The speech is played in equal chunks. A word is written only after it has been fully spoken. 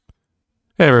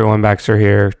Hey everyone, Baxter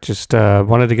here. Just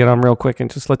wanted to get on real quick and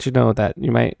just let you know that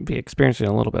you might be experiencing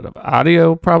a little bit of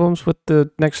audio problems with the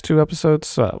next two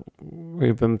episodes.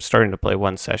 We've been starting to play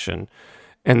one session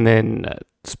and then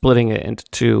splitting it into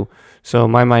two. So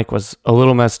my mic was a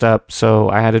little messed up, so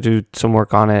I had to do some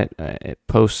work on it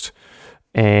post,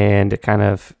 and it kind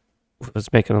of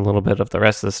was making a little bit of the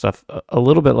rest of the stuff a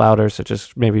little bit louder. So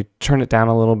just maybe turn it down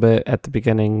a little bit at the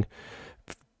beginning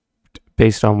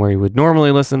based on where you would normally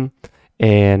listen.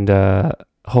 And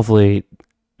hopefully,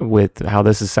 with how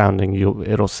this is sounding,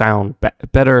 it'll sound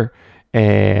better.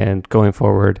 And going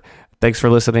forward, thanks for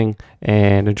listening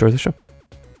and enjoy the show.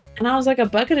 And I was like, a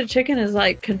bucket of chicken is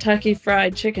like Kentucky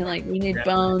Fried Chicken. Like, we need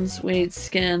bones, we need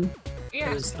skin.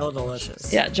 It was so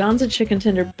delicious. Yeah, John's a chicken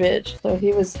tender bitch, so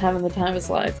he was having the time of his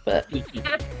life. But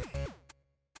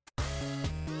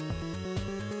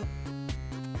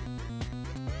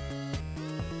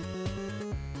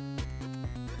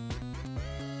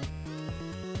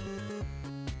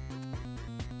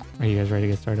Are you guys ready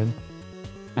to get started?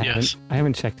 Yes. I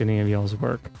haven't checked any of y'all's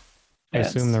work. I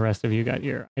Yes. assume the rest of you got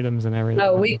your items and everything.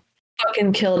 no, we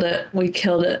fucking killed it. We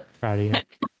killed it. Proud of you.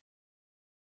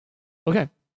 Okay.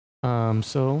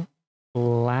 So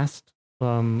last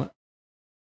we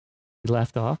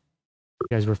left off, you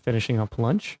guys were finishing up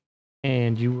lunch,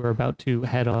 and you were about to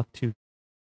head off to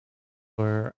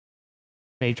your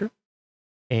major,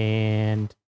 and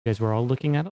you guys were all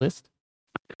looking at a list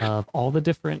of all the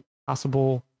different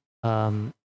possible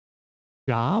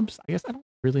jobs. I guess I don't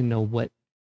really know what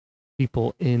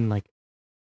people in like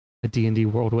the D&D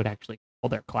world would actually call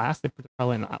their class. They're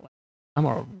probably not like, I'm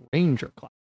a ranger class.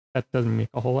 That doesn't make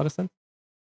a whole lot of sense.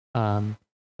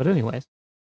 But anyways,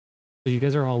 so you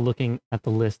guys are all looking at the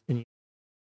list and you've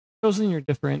chosen your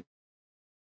different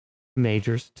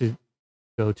majors to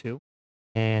go to.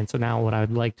 And so now what I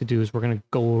would like to do is we're going to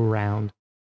go around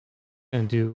and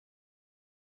do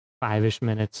 5-ish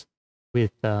minutes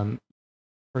with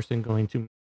person going to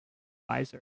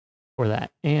advisor for that.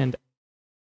 And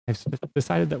I've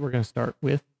decided that we're going to start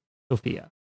with Sophia.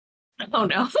 Oh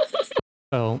no.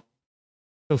 So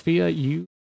Sophia, you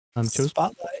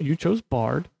chose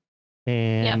Bard,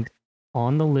 and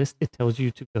on the list it tells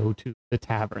you to go to the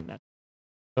tavern.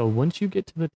 So once you get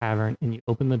to the tavern and you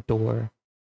open the door,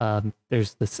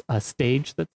 there's a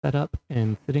stage that's set up,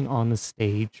 and sitting on the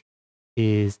stage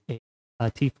is a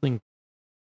tiefling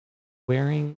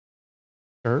wearing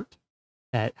a shirt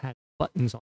that had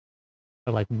buttons on it,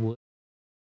 or like wood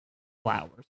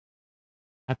flowers.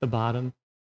 At the bottom,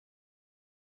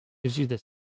 gives you this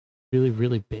really,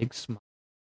 really big smile.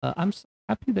 I'm so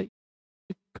happy that you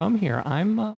could come here.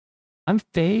 I'm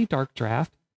Faye Darkdraft,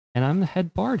 and I'm the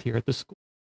head bard here at the school.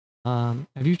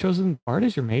 Have you chosen bard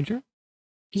as your major?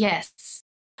 Yes.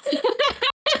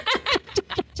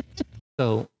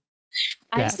 So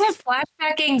I just have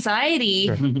flashback anxiety.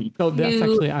 Sure. So that's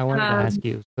actually I wanted to ask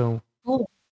you. So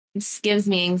this gives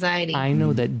me anxiety. I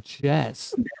know that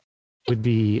Jess would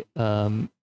be having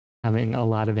a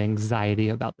lot of anxiety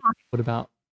about this. What about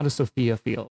how does Sophia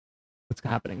feel? What's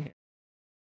happening here?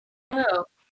 Oh.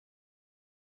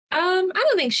 I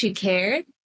don't think she'd care.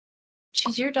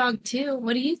 She's your dog too.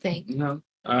 What do you think? No.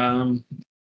 Do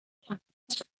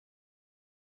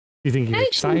you think you're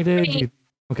excited?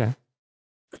 Okay.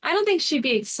 I don't think she'd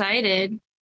be excited.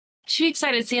 She'd be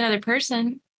excited to see another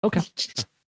person. Okay.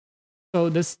 So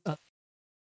this,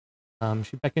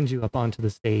 she beckons you up onto the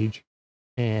stage,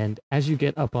 and as you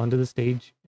get up onto the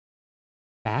stage,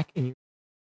 back and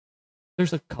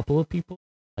there's a couple of people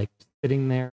like sitting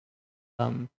there,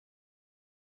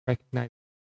 recognize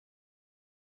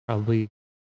probably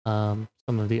some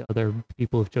of the other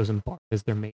people have chosen Bard as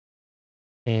their mate,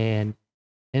 and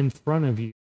in front of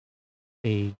you,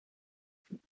 a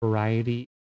variety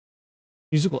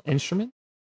musical instrument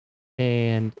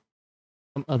and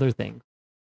some other things,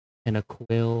 and a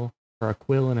quill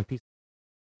and a piece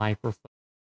of microphone.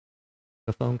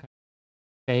 The phone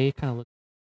kind of looks.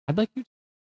 I'd like you to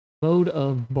mode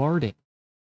of barding.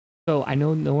 So I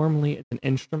know normally it's an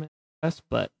instrument test,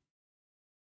 but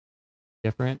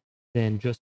different than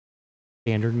just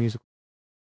standard musical.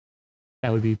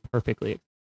 That would be perfectly. If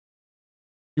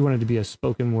you wanted to be a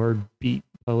spoken word beat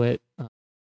poet,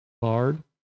 bard,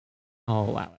 I'll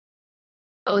allow it.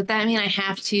 But would that mean I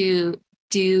have to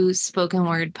do spoken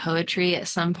word poetry at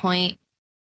some point?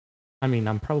 I mean,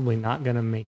 I'm probably not gonna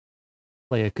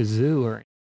play a kazoo or.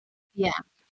 Yeah.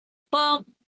 Well,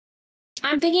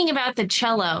 I'm thinking about the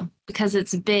cello because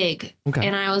it's big, Okay.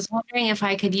 and I was wondering if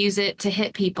I could use it to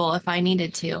hit people if I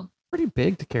needed to. Pretty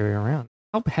big to carry around.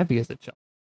 How heavy is it, Chuck?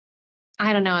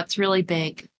 I don't know. It's really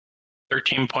big.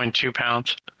 13.2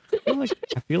 pounds.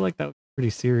 I feel like that was pretty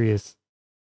serious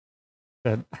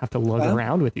to have to lug Well-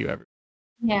 around with you every.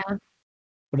 Yeah.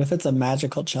 What if it's a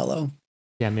magical cello?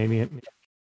 Yeah, maybe it.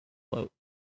 And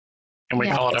we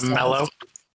Yeah. call it a mellow.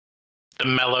 The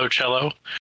mellow cello.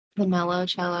 The mellow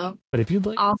cello. But if you'd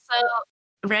like, Also,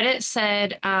 Reddit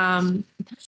said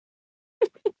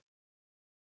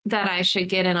that I should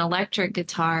get an electric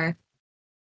guitar.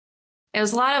 It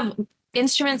was a lot of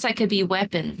instruments that could be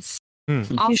weapons.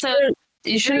 Also,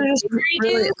 You should have just Agree,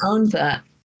 really dude. owned that.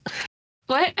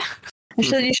 what? You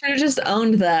should have just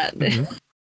owned that Mhm.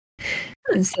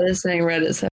 instead of saying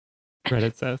Reddit. So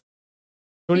Reddit says.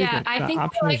 What do you Yeah, think? I The think I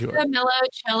option like is yours. the mellow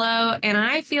cello, and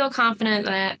I feel confident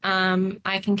that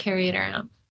I can carry it around.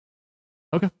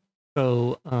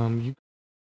 So you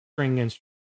string instrument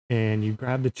and you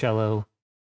grab the cello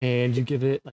and you give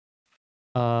it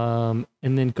and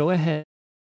then go ahead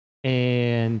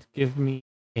and give me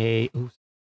a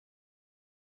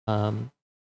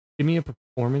give me a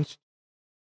performance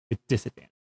with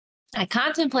disadvantage. I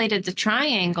contemplated the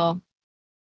triangle.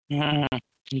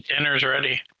 Dinner's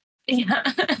ready. Yeah.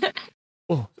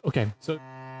 Oh, okay. So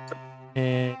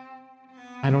and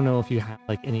I don't know if you have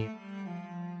like any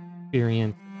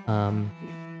experience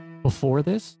before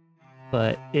this,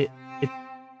 but it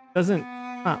doesn't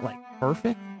not like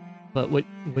perfect, but what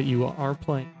you are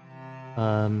playing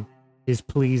is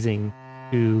pleasing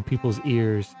to people's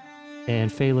ears.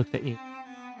 And Faye looked at you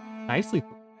nicely.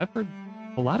 I've heard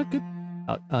a lot of good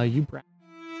about you, Brad.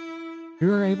 You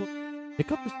were able to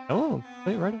pick up the cello and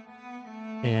play it right away.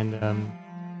 And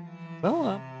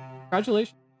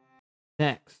congratulations.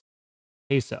 Next,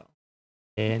 Peso,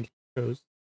 and he chose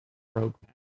Rogue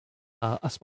Pack.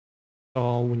 A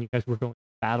small when you guys were going to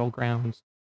battlegrounds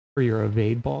for your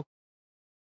evade ball.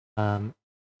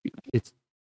 It's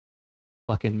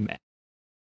fucking meh.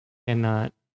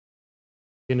 Cannot.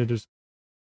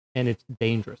 And it's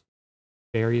dangerous.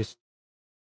 Various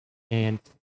and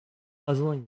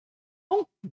puzzling. Oh,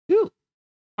 dude,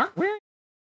 aren't wearing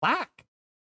black.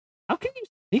 How can you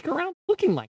sneak around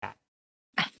looking like that?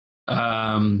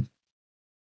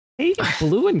 Hey,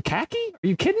 blue and khaki? Are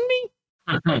you kidding me?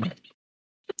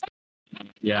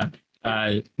 Yeah.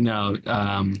 No.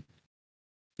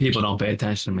 People don't pay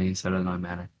attention to me, so it doesn't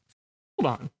matter.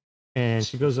 Hold on. And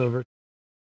she goes over to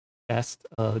the chest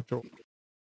drawer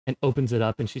and opens it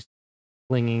up, and she's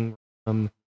flinging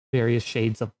various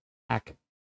shades of black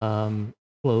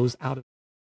clothes out of it.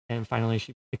 And finally,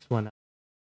 she picks one up.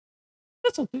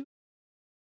 This'll do.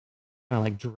 Kind of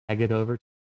like drag it over.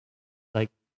 Like,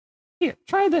 here,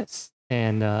 try this.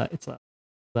 And it's a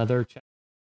leather check.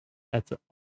 That's it.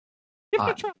 Give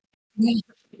it a try.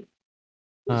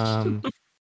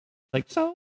 Like,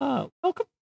 so, welcome,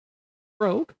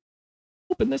 Rogue.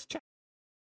 Open this check.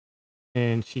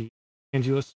 And she hands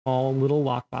you a small little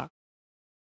lockbox.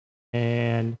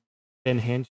 And then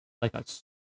hands you like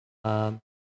a,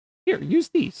 here, use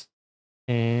these.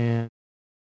 And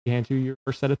she hands you your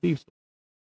first set of thieves.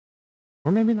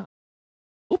 Or maybe not.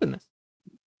 Open this.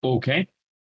 Okay.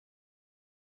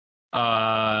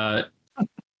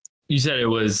 You said it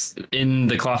was in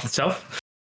the cloth itself?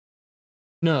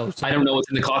 No. So I don't know what's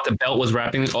in the cloth. The belt was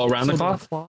wrapping all around the cloth?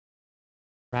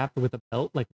 Wrapped with a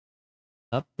belt, like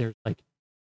up there's like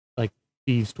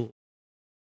thieves tools.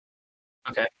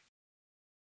 Okay.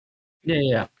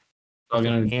 Yeah. So I'm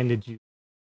gonna... Handed you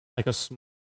like a small,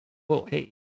 oh hey,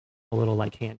 a little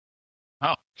like hand.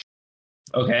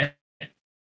 Okay.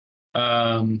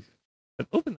 But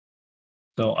open.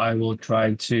 So I will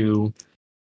try to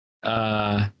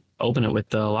open it with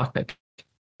the lockpick.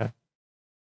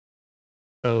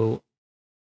 So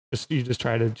you just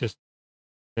try to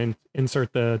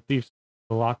insert the thieves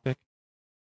the lockpick.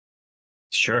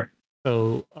 Sure.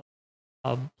 So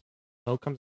Belle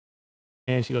comes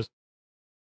and she goes,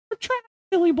 "You're trapped,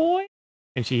 silly boy,"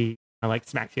 and she kind of like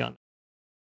smacks you on.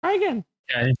 Try again.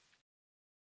 Okay.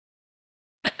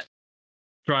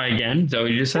 Try again. Is that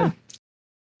what you just said? Yeah.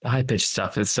 The high pitched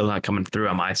stuff is still not coming through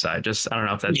on my side. Just I don't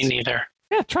know if that's Me neither.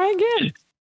 Yeah, try again.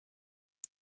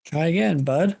 Try again,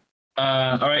 bud.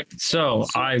 all right. So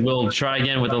I will try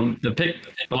again with the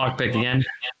lock pick again.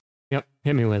 Yep,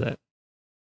 hit me with it.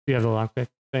 Do you have the lockpick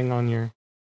thing on your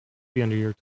be under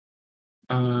your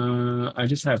I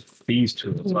just have these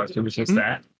tools. So I assume it's just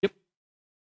that. Yep.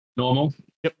 Normal.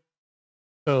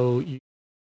 so you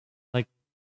like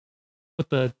put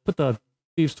the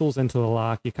thieves tools into the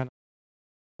lock, you kind of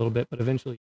a little bit, but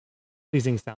eventually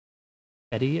pleasing sound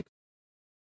steady.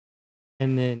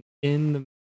 And then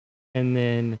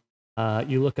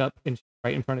you look up and she's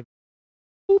right in front of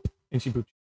you. Boop, and she boops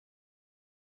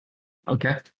you.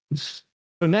 Okay.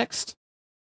 So next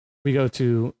we go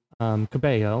to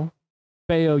Cabello.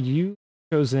 Cabello, you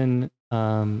chosen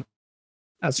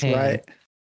That's And right.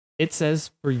 it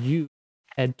says for you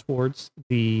head towards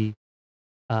the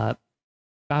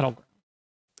battleground,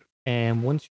 and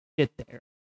once you get there,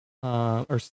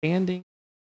 or standing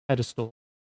pedestal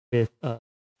with a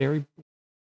very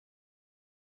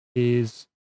is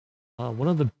one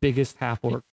of the biggest half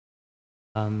orcs.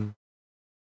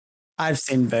 I've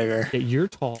seen bigger. That you're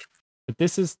tall, but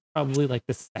this is probably like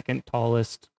the second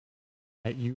tallest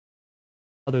that you,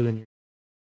 other than your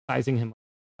sizing him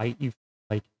height. You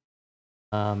like,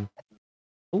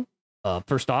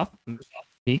 first off,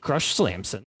 me Crush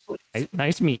Slamson.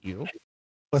 Nice to meet you.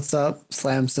 What's up,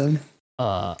 Slamson?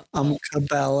 I'm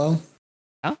Cabello.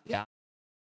 Yeah,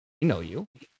 I know you.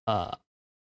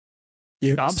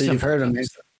 You've heard of me.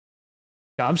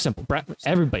 Job simple. Brett,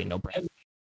 everybody know Brett.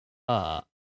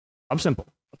 I'm simple.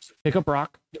 Pick up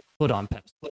rock, put on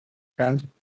pedestal. Okay.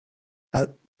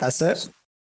 That's it?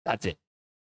 That's it.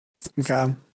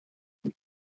 Okay.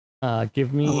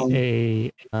 Give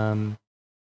me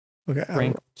a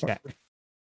strength check.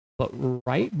 But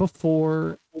right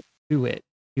before you do it,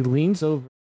 he leans over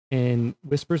and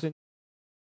whispers and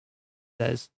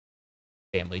says,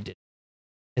 "Family did,"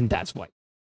 and that's why.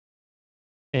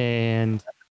 And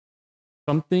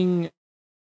something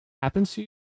happens to you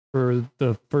for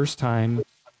the first time,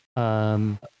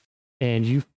 and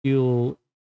you feel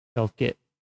yourself get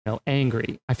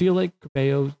angry. I feel like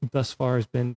Cabello thus far has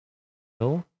been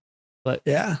chill, but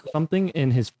yeah, something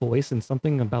in his voice and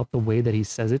something about the way that he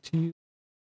says it to you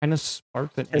kind of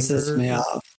sparks an pisses me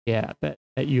off. Yeah, that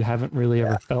you haven't really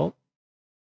ever felt,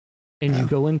 and you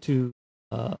go into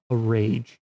a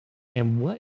rage. And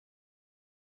what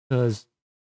is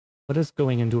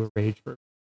going into a rage for?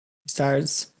 He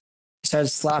starts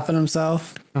slapping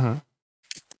himself.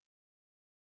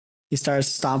 He starts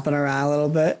stomping around a little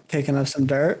bit, kicking up some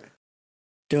dirt,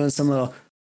 doing some little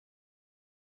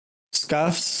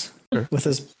scuffs with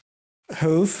his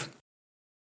hoof.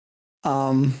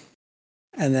 And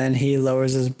then he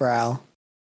lowers his brow.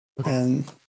 And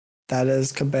that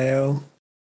is Cabello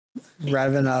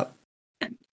revving up.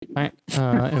 All right,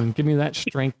 and give me that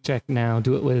strength check now.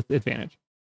 Do it with advantage.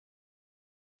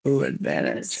 Ooh,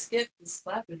 advantage. Skip the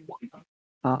slapping.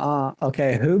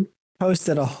 Okay, who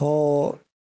posted a whole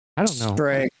I don't know.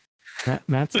 string?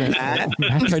 Matt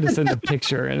tried to send a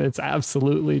picture, and it's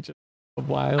absolutely just a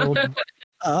wild.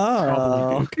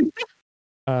 Oh.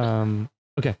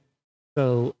 Okay.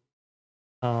 So,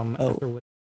 after what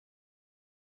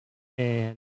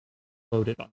and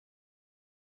loaded on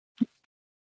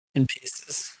in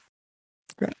pieces.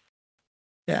 Great.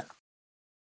 Yeah.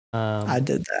 I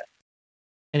did that.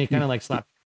 And he kind of like slapped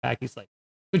back. He's like,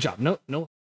 "Good job." No. You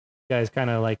guys kind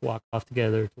of like walk off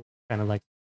together to kind of like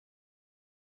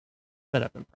set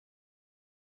up.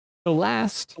 So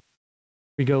last,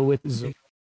 we go with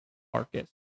Marcus.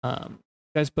 You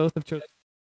guys both have chosen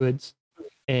goods,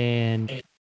 and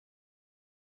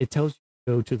it tells you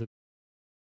to go to the,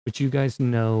 which you guys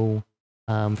know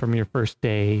from your first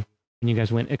day, and you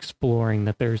guys went exploring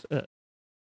that there's a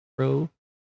grove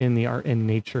in the art and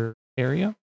nature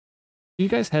area. You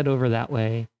guys head over that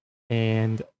way,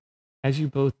 and as you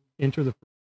both enter the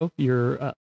grove,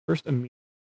 you're first immediately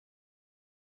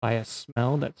by a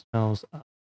smell that smells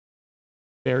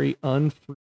very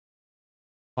unfruity,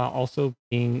 while also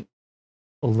being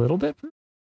a little bit fruity.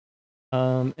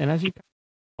 And as you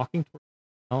walking towards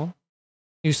the smell,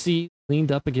 you see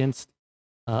leaned up against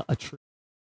a tree,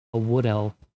 a wood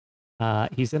elf.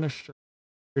 He's in a shirt,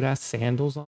 has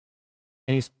sandals on,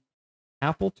 and he's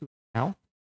apple to his mouth,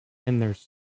 and there's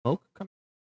smoke coming.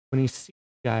 When he sees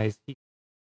you guys, what's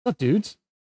up, dudes?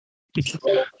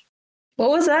 What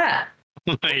was that?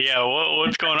 Yeah,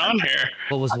 what's going on here?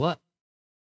 What was what?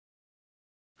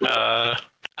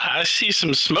 I see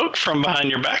some smoke from behind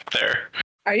your back there.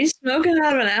 Are you smoking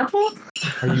out of an apple?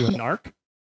 Are you a narc?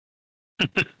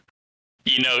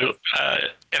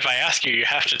 If I ask you, you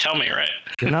have to tell me, right?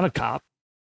 You're not a cop.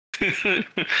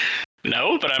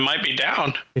 No, but I might be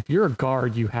down. If you're a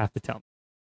guard, you have to tell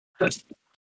me.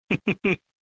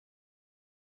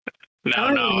 No,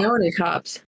 I don't even know any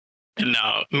cops.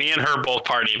 No, me and her both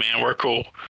party, man. We're cool.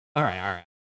 All right.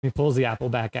 He pulls the apple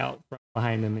back out from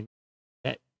behind him, and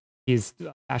he's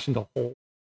fashioned a hole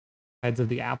sides of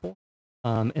the apple,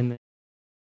 and then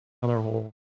another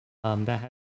hole that has.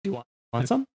 Do you want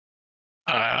some?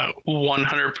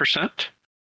 100%.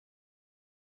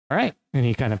 All right, and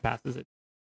he kind of passes it.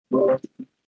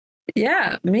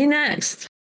 Yeah, me next.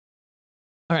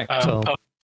 All right, so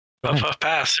puff,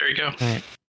 pass. There you go. All right.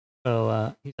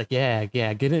 So he's like, yeah,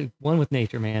 get in one with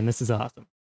nature, man. This is awesome.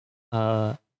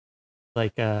 All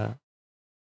right.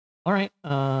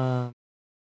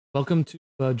 Welcome to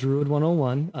Druid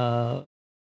 101.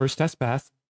 First test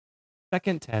passed.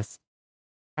 Second test,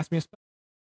 ask me a spell.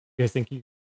 You guys think you?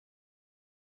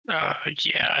 Yeah,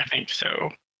 I think so.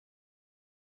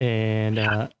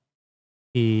 And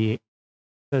he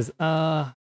says,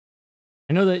 I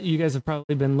know that you guys have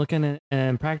probably been looking at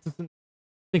and practicing,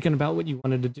 thinking about what you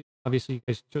wanted to do. Obviously, you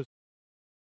guys chose.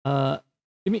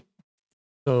 Give me.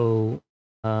 So,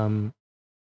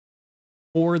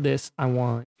 for this, I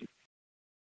want.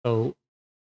 So,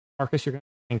 Marcus, you're going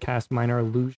to cast Minor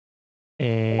Illusion,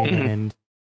 and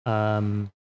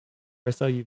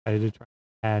Krista, you decided to try to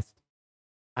cast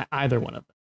either one of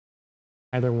them.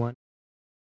 Either one,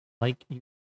 like you.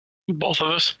 Both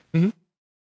of us. Mhm.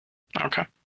 Okay.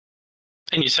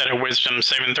 And you said a wisdom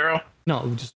saving throw?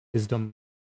 No, just wisdom.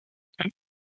 Okay.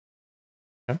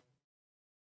 Okay.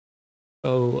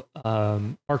 So,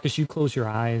 Marcus, you close your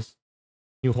eyes.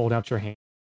 You hold out your hand,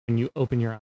 and you open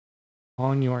your eyes.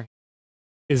 On your hand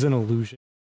is an illusion.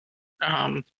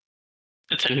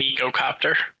 It's a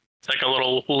Nicocopter. It's like a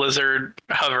little lizard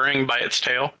hovering by its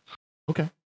tail. Okay.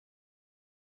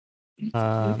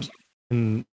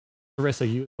 And Carissa,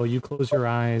 you close your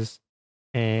eyes,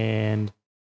 and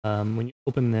when you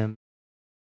open them,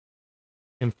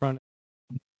 in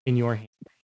your hand,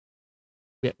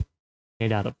 whip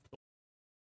made out of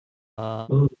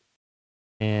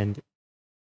and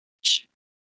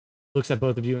looks at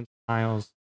both of you and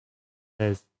smiles,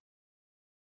 says,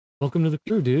 "Welcome to the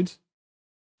crew, dudes."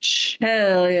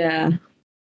 Hell yeah.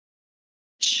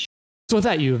 So with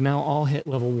that, you have now all hit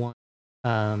level 1.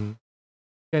 You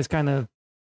guys kind of,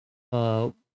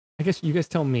 I guess you guys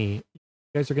tell me. You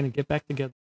guys are going to get back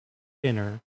together,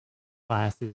 dinner,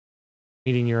 classes,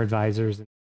 meeting your advisors and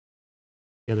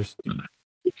the other students.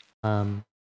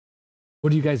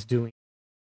 What are you guys doing?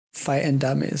 Fighting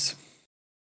dummies.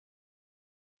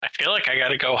 I feel like I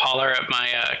gotta go holler at my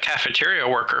cafeteria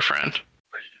worker friend.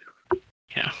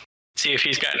 Yeah. See if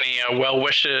he's got any well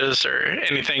wishes or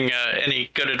anything,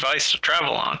 any good advice to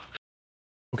travel on.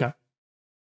 Okay.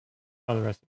 How the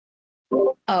rest?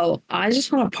 Oh, I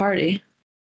just want to party.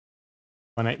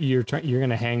 You're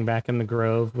gonna hang back in the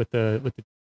grove with the.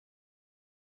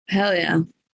 Hell yeah.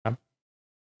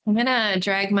 I'm gonna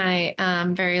drag my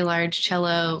very large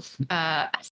cello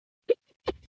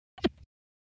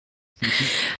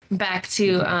back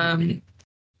to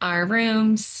our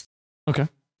rooms. Okay.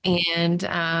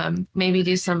 And maybe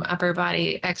do some upper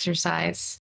body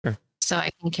exercise. Sure. So I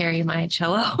can carry my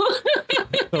cello.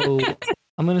 So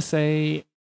I'm gonna say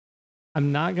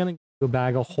I'm not gonna go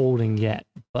bag of holding yet,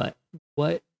 but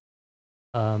what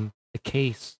the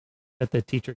case that the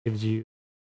teacher gives you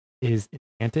is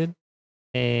enchanted,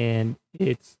 and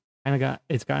it's kind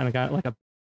of got like a,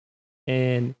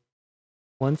 and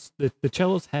once the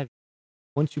cello's heavy,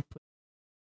 once you put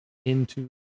it into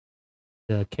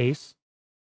the case,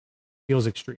 it feels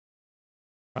extreme.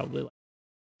 Probably like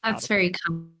That's very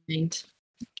kind.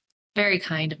 Very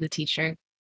kind of the teacher.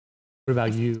 what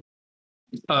about you?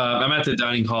 I'm at the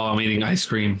dining hall. I'm eating ice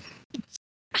cream.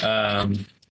 All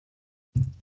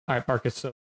right, Marcus.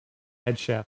 So head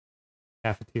chef,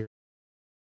 cafeteria,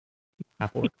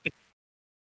 half orc.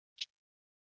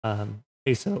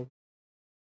 Queso,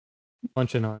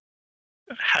 luncheon on.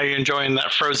 How you enjoying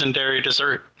that frozen dairy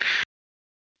dessert?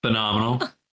 Phenomenal.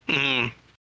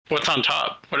 What's on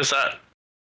top? What is that?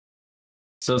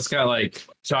 So it's got like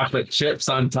chocolate chips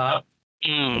on top,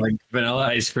 like vanilla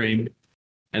ice cream,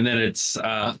 and then it's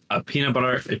a peanut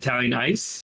butter Italian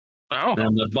ice. Oh. And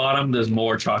on the bottom, there's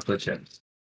more chocolate chips.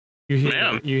 You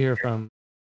hear from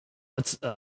what's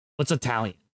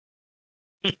Italian?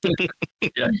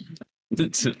 Yeah,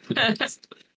 it's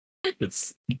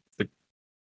like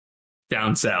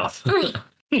down south.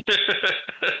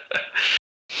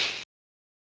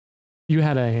 You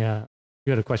had a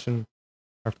question,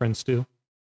 our friend Stu.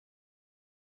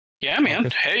 Yeah, man.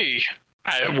 Hey,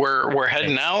 we're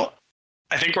heading out.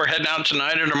 I think we're heading out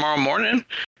tonight or tomorrow morning.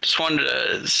 Just wanted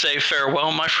to say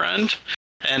farewell, my friend.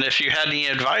 And if you had any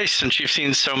advice, since you've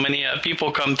seen so many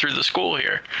people come through the school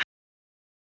here.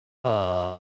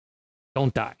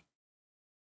 Don't die.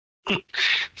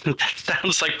 That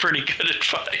sounds like pretty good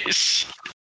advice.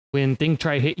 When things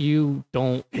try to hit you,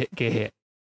 don't get hit.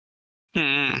 All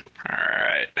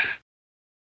right.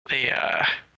 Do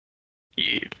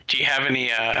you have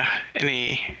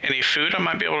any food I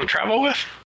might be able to travel with?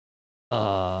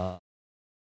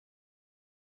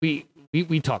 We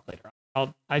talk later.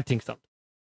 I think something.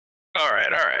 All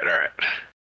right.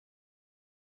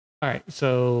 All right.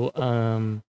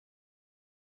 So,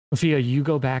 Sophia, you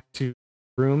go back to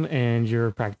room and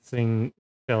you're practicing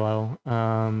cello.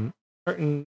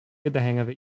 Starting to get the hang of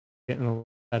it, getting a little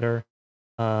better.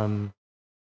 And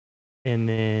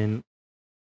then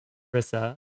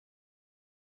Rissa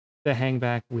to hang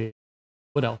back with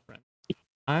Wood Elf friend.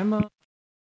 I'm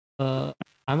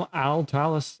Al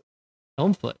Talus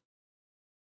Elmfoot.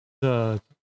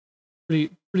 Pretty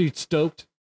stoked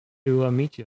to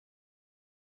meet you.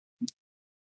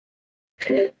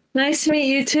 Nice to meet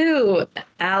you too,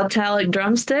 Altalic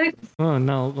Drumstick. Oh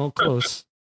no, close.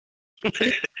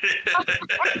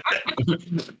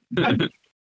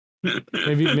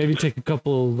 maybe take a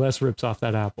couple less rips off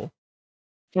that apple.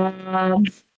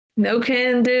 No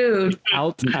can do.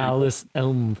 Out Alice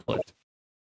Elmfoot.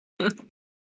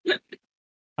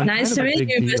 Nice to meet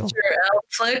you, Mr.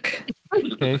 Elflick.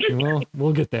 Okay, well,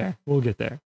 we'll get there.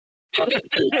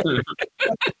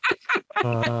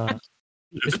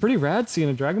 It's pretty rad seeing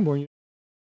a Dragonborn.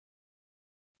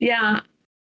 Yeah,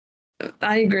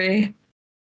 I agree.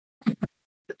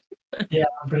 Yeah,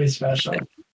 I'm pretty special.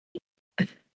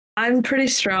 I'm pretty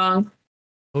strong.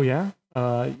 Oh yeah?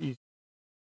 You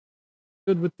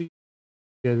good with the...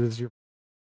 Yeah, this is your...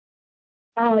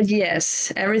 Oh,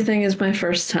 yes. Everything is my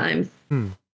first time.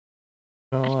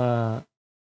 Well,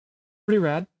 pretty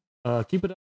rad. Keep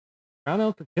it up. Brown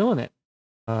Elk are killing it.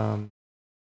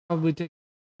 Probably take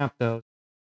a nap, though.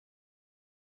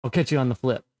 I'll catch you on the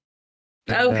flip.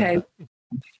 And, Okay.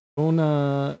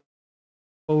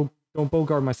 Don't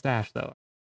bogart my stash, though.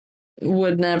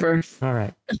 Would never. All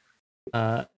right.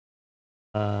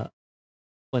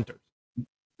 Splinters.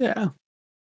 Yeah.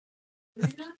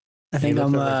 I think He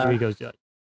I'm looks over at you, he goes,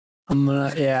 I'm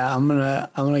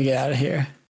gonna get out of here.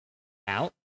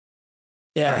 out?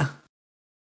 Yeah.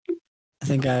 I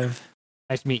think I've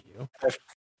Nice to meet you.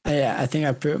 I think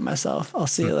I've proved myself. I'll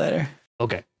see you later.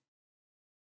 Okay.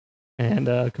 And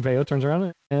Cabello turns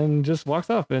around and just walks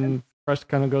off, and Crush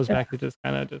kind of goes back to just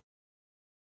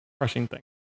crushing things.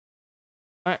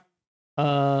 All right.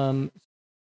 You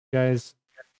guys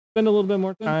spend a little bit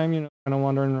more time, kind of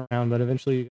wandering around, but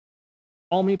eventually you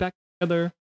all meet back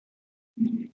together.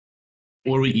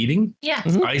 What are we eating? Yeah.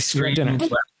 Mhm. Ice cream. Dinner.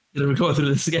 Did we go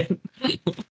through this again?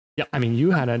 Yeah, I mean,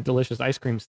 you had a delicious ice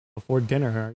cream before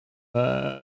dinner.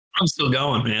 I'm still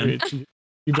going, man.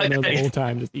 You've been there the whole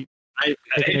time, just eat. I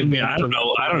don't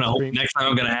know. Next time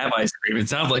I'm gonna have ice cream. It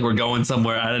sounds like we're going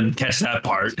somewhere. I didn't catch that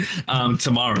part.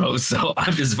 Tomorrow, so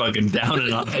I'm just fucking down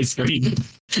and on ice cream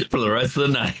for the rest of the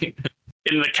night.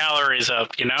 Getting the calories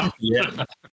up, Yeah.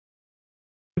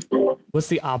 What's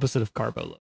the opposite of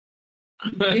carbo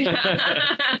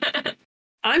load?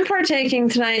 I'm partaking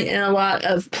tonight in a lot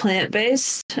of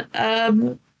plant-based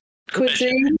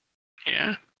cuisine.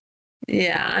 Yeah.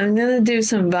 Yeah, I'm gonna do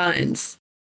some vines.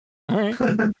 All right.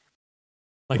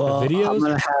 Like Well, the videos? I'm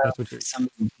gonna have That's what you're... some.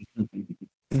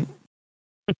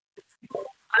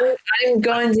 I'm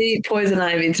going to eat poison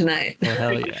ivy tonight. Oh,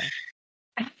 hell yeah.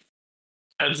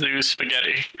 Azu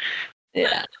spaghetti.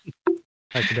 Yeah.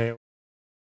 Like today.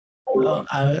 Well,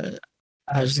 I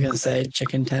was just gonna say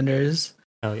chicken tenders,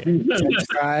 Hell yeah. French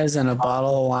fries, and a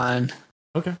bottle of wine.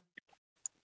 Okay.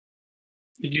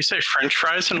 Did you say French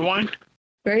fries and wine?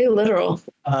 Very literal.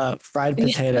 Fried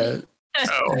potato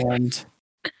Oh, and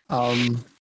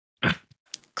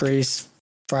grease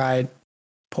fried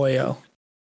pollo.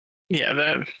 yeah.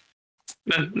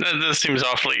 That seems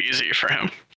awfully easy for him.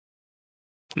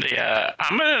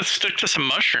 I'm gonna stick to some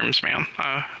mushrooms, man.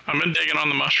 I'm gonna dig in on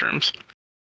the mushrooms.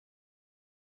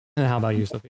 And how about you,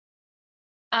 Sophie?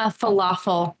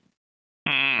 Falafel.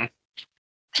 Mm.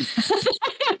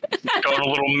 Going a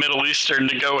little Middle Eastern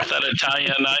to go with that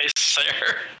Italian ice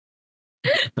there.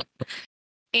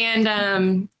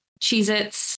 And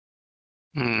Cheez-Its.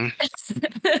 Mm.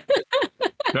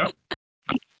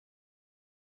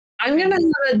 I'm gonna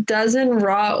have a dozen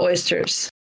raw oysters.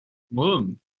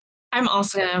 Boom. I'm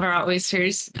also gonna have raw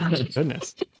oysters.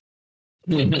 Goodness.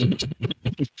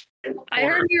 I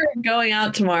heard you're going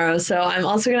out tomorrow, so I'm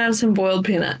also gonna have some boiled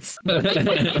peanuts.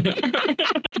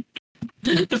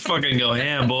 Fucking go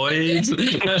ham, boys.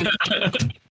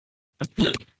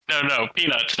 No,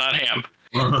 peanuts, not ham.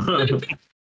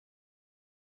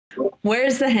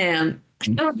 Where's the ham?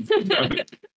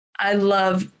 I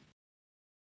love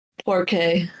pork.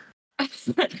 Is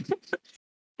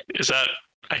that?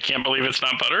 I can't believe it's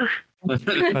not butter.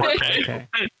 Okay.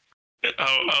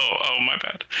 Oh, my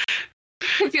bad.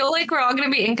 I feel like we're all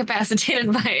going to be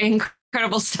incapacitated by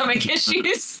incredible stomach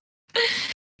issues,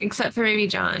 except for maybe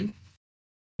John.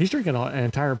 He's drinking an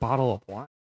entire bottle of wine.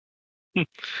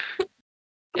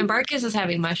 And Barkus is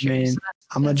having I mushrooms. mean,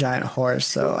 I'm a giant horse,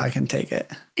 so I can take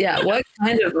it. Yeah, what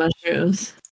kind of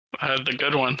mushrooms? The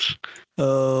good ones.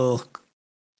 Oh,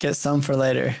 get some for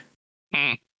later.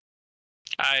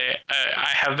 I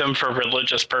have them for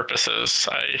religious purposes.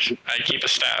 I keep a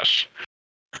stash.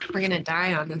 We're going to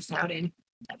die on this outing.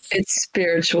 It's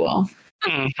spiritual.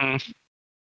 Mm-hmm.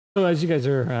 So as you guys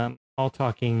are all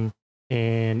talking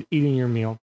and eating your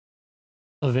meal,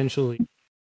 eventually,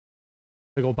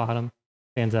 Big Ol' Bottom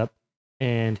stands up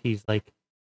and he's like,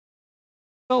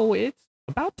 "So it's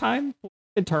about time for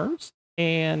midterms,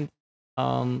 and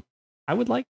I would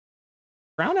like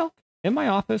brown elk in my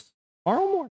office tomorrow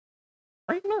morning,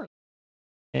 bright and early."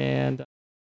 And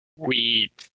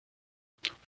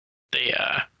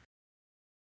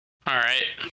all right.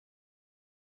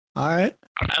 All right.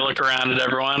 I look around at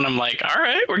everyone. I'm like, all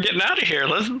right, we're getting out of here.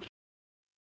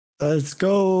 Let's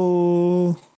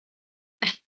go.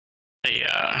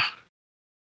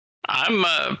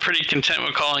 I'm pretty content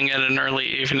with calling it an early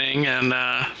evening, and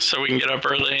so we can get up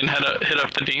early and hit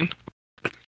up the dean.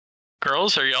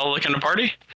 Girls, are y'all looking to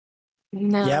party?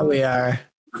 No. Yeah, we are.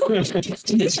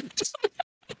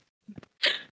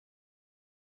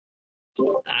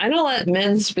 I don't let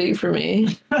men speak for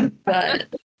me, but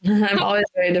I'm always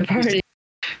ready to party.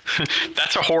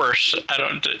 That's a horse. I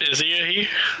don't. Is he a he?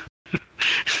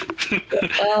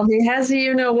 Well, he has a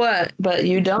you know what, but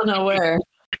you don't know where.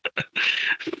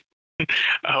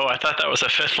 Oh, I thought that was a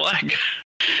fifth leg.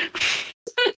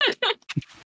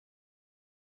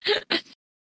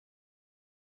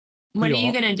 What are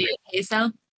you gonna do,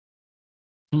 Queso?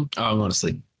 Oh, I'm going to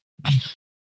sleep.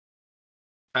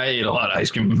 I ate a lot of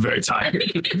ice cream. I'm very tired.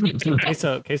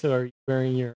 Queso, are you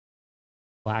wearing your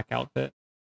black outfit?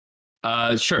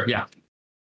 Sure, yeah.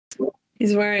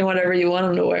 He's wearing whatever you want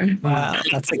him to wear. Wow,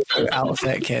 that's a cute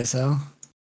outfit, Queso.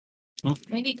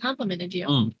 Maybe he complimented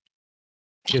you.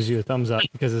 Gives you a thumbs up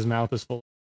because his mouth is full.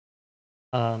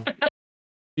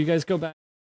 You guys go back.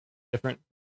 Different.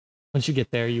 Once you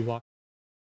get there, you walk.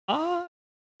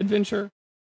 Adventure.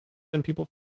 And people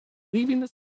leaving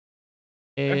this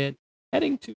and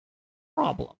heading to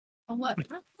problem. What?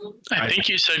 I think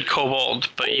you said kobold,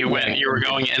 but you were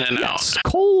going in and Yes, out.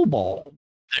 kobold.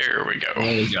 There we go.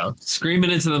 There you go. Screaming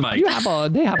into the mic.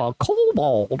 They have a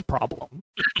kobold problem.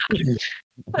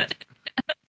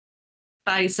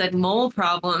 I said mole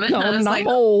problem. And No, I was not like,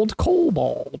 old,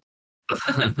 kobold.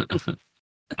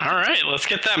 All right, let's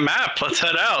get that map. Let's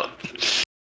head out.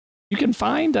 You can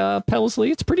find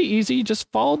Pelsley. It's pretty easy.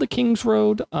 Just follow the King's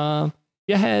Road. You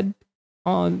head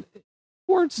on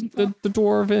towards the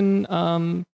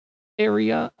Dwarven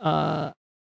area.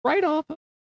 Right off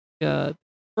the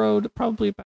road, probably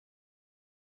about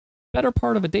better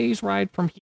part of a day's ride from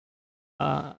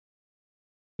here.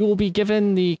 You will be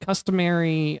given the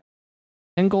customary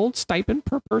 10 gold stipend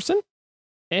per person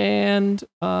and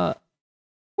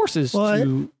horses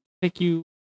to take you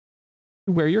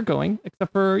to where you're going,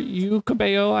 except for you,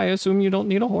 Cabello. I assume you don't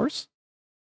need a horse.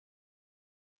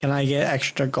 Can I get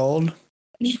extra gold?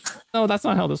 No, that's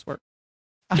not how this works.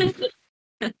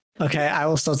 Okay, I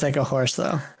will still take a horse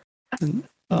though. And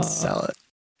sell it.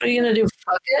 What are you gonna do?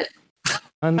 Fuck it?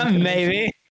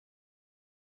 Maybe.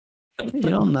 You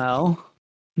don't know.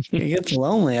 It gets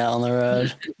lonely out on the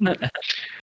road.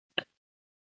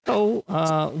 So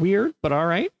weird, but all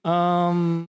right.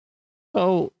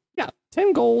 So yeah,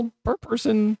 10 gold per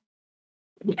person.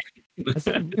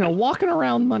 Walking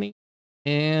around money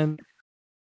and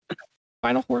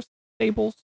find a horse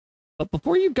stables. But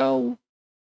before you go,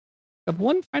 I have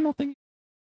one final thing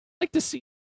I'd like to see.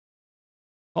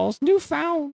 Calls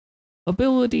newfound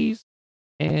abilities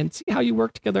and see how you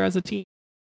work together as a team.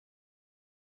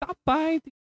 Stop by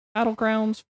the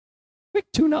battlegrounds. Quick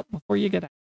tune up before you get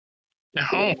out.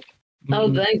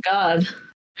 Oh, thank God.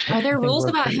 Are there rules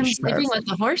we're about pretty him sharp. sleeping with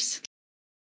the horse?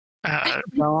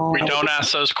 We don't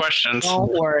ask those questions.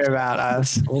 Don't worry about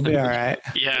us. We'll be all right.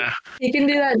 Yeah. He can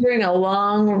do that during a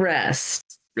long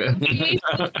rest.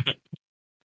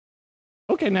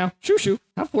 Okay, now, shoo.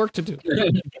 Have work to do.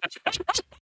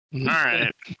 All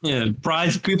right. Yeah,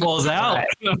 prize people's out.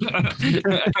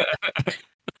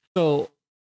 So,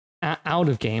 out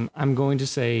of game, I'm going to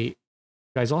say, you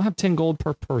guys all have 10 gold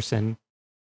per person.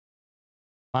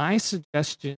 My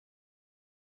suggestion,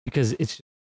 because it's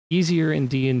easier in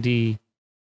D&D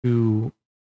to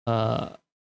do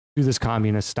this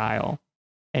communist style,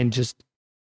 and just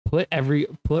put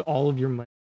all of your money,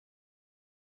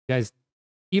 guys.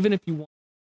 Even if you want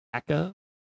backup,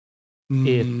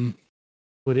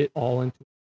 put it all into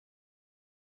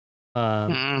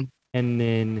and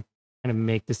then kind of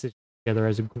make decisions together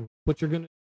as a group what you're gonna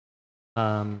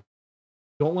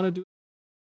don't want to do.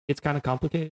 It's kind of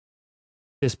complicated.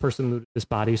 This person looted this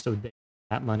body, so they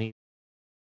that money,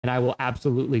 and I will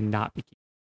absolutely not be keeping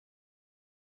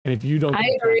it. And if you don't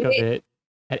keep track of it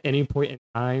at any point in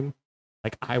time,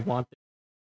 like I want it.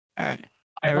 All right.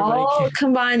 All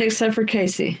combined except for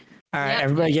Casey. All right,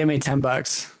 everybody give me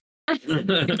 $10.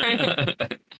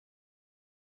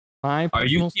 My Are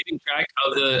you personal- keeping track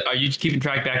of the? Are you keeping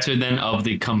track back to then of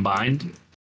the combined?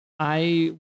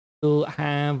 I will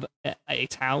have a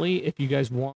tally if you guys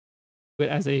want it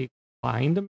as a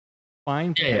combined.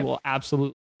 Fine. Yeah, yeah. I will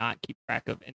absolutely not keep track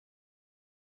of it.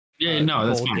 Yeah, no,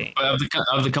 that's gold fine. game. But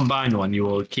of the combined one, you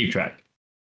will keep track.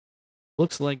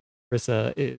 Looks like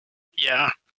Marissa is Yeah,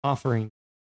 offering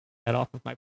that off of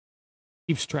my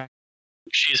keeps track.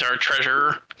 she's our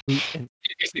treasurer. And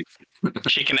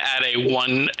She can add a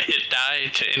 1 hit die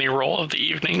to any roll of the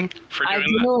evening for I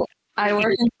doing that. do. I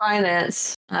work in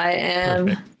finance. I am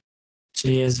Perfect.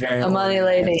 She is very a money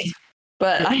organized. lady,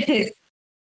 but I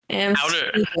am How to-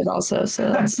 stupid also.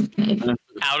 So that's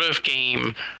Out of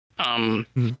game,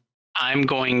 Mhm. I'm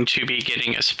going to be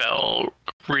getting a spell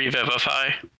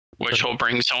Revivify, which will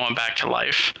bring someone back to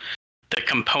life. The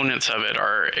components of it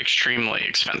are extremely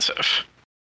expensive.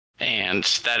 And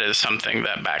that is something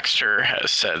that Baxter has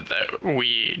said that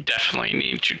we definitely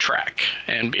need to track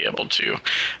and be able to.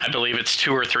 I believe it's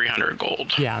 200 or 300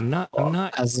 gold. Yeah, I'm not.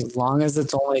 As long as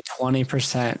it's only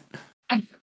 20%. Yeah,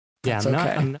 That's I'm not.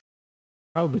 okay. I'm not.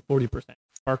 Probably 40%.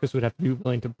 Marcus would have to be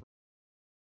willing to.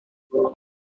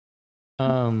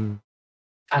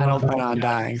 I don't plan on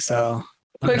dying, so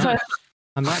quick I'm not, question.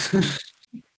 I'm not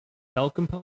spell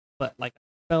component, but like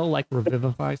spell like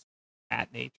revivify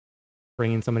at nature,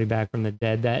 bringing somebody back from the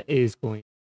dead. That is going.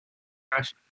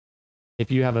 Gosh.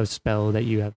 If you have a spell that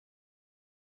you have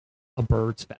a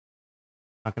bird spell,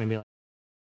 it's not going to be like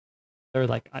they're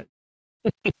like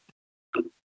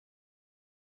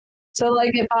So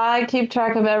like if I keep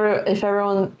track of if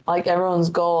everyone like everyone's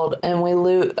gold and we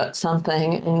loot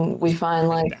something and we find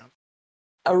like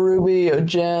a ruby, a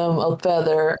gem, a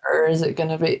feather, or is it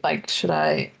gonna be like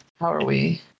how are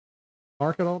we?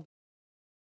 mark it all.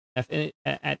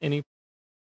 At any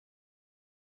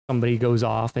somebody goes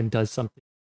off and does something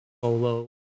solo,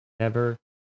 whatever,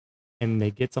 and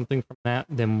they get something from that,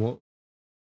 then we'll.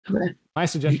 Okay. My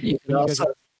suggestion: You can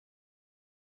also-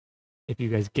 if you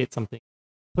guys get something,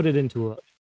 put it into a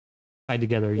tied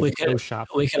together. You We can go could- shop.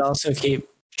 we could also keep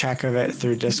track of it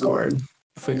through Discord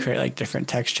if we create like different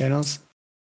text channels.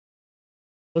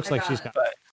 Looks like she's got.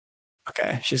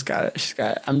 Okay, she's got it. She's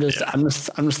got it. I'm just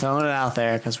throwing it out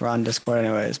there because we're on Discord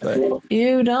anyways. But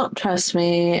You don't trust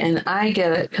me, and I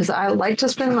get it because I like to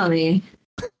spend money.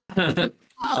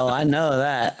 oh, I know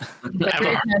that. But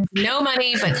Rick has no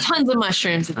money, but tons of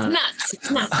mushrooms. It's nuts.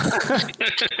 It's nuts.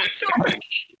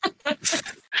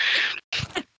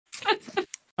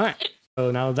 All right.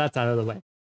 So now that's out of the way.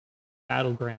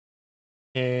 Battleground.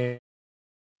 And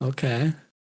Okay.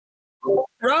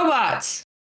 Robots.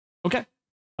 okay.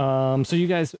 So you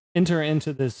guys enter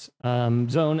into this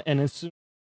zone, and as soon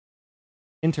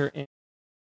enter in,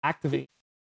 activate,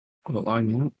 Hold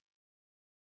on.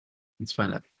 Let's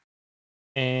find out.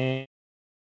 and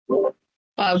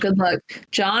Wow, good luck.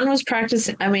 John was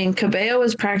practicing. I mean, Cabello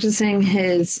was practicing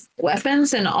his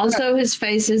weapons and also his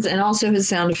faces and also his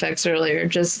sound effects earlier.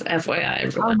 Just FYI, Oh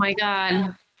everyone. my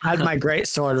god. I had my great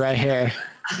sword right here.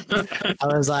 I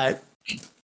was like,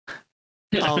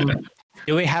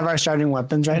 do we have our starting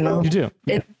weapons right now? you do.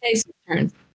 It's Casey's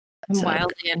turn. I'm So-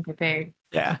 wildly unprepared.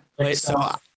 Yeah. Wait, so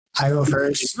I go Is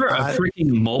first. there a freaking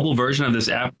mobile version of this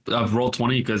app of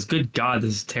Roll20? Because good God,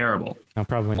 this is terrible. No,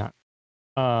 probably not.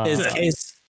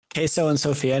 Is Queso and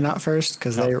Sophia not first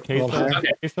because they rolled higher?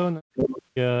 Okay. Queso and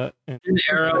and An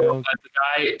arrow at the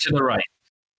guy to the right.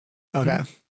 Okay. that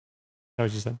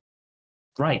what you said.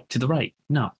 Right, to the right.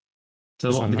 No. To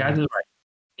This the, one, the guy no. to the right.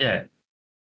 Yeah.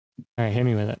 All right, hit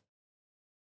me with it.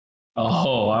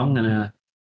 Oh, I'm going to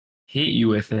hit you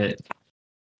with it.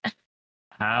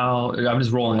 How? I'm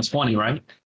just rolling a 20, right?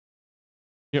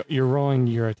 You're rolling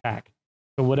your attack.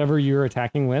 So whatever you're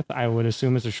attacking with, I would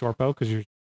assume is a short bow because you're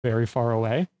very far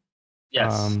away.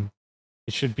 Yes.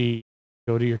 It should be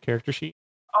go to your character sheet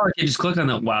Oh, okay, just click on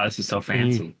that. Wow, this is so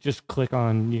and you fancy. just click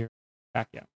on your attack.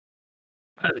 Yeah.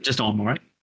 Just normal, right?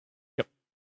 All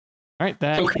right,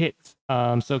 that Okay. hits.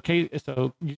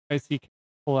 So you guys see Kate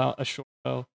pull out a short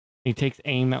bow. He takes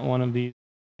aim at one of these,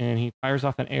 and he fires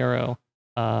off an arrow.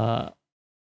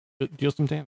 Deal some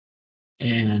damage.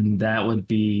 And that would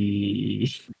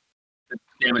be the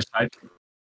damage type.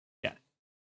 Yeah.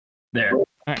 There. All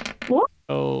right.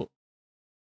 So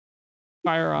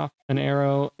fire off an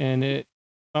arrow, and it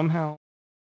somehow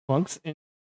plunks in.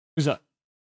 Who's up?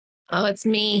 Oh, it's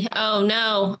me. Oh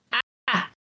no. Ah.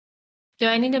 Do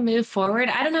I need to move forward?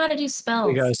 I don't know how to do spells.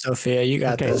 Here you go, Sophia. You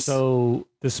got Okay, this. so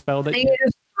the spell I that think you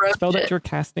just broke spell that it. you're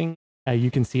casting,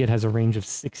 you can see it has a range of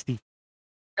 60.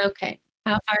 Okay.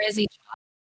 How far is each?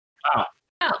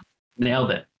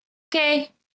 Nailed it. Okay.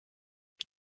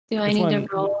 Do I Which need one, to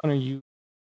roll? which one are you?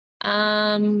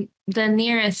 The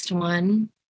nearest one.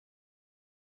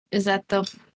 Is that the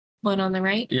one on the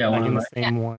right? Yeah, Like one in of the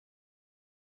same one.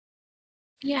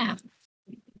 Yeah.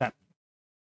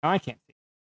 I can't see.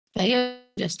 But you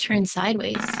just turn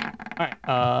sideways. All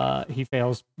right. He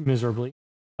fails miserably.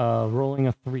 Rolling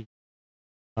a 3.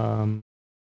 Do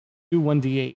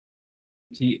 1d8.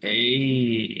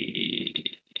 T8.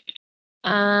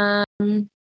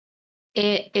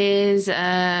 It is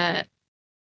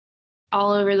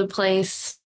all over the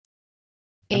place,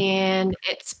 and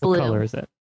it's blue. What color is it?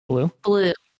 Blue.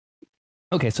 Blue.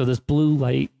 Okay, so this blue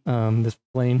light, this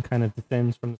flame kind of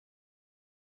descends from,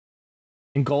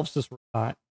 engulfs this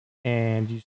robot, and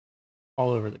you all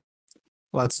over the.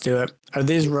 Let's do it. Are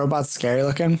these robots scary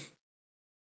looking?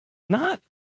 Not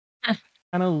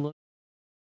kind of look.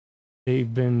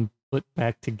 They've been put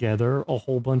back together a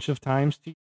whole bunch of times.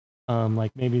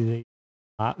 Like maybe they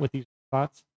not with these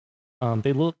robots.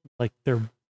 They look like they're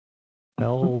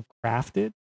well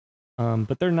crafted,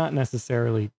 but they're not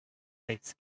necessarily fake.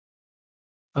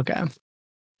 Okay.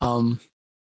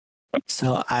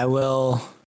 So I will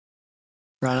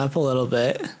run up a little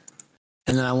bit,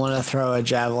 and then I want to throw a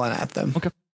javelin at them. Okay.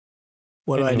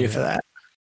 What do I do for that?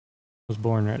 Was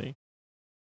born ready.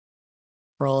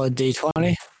 Roll a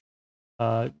d20.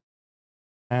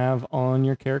 Have on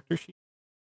your character sheet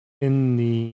in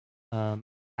the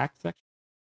attack section.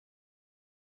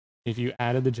 If you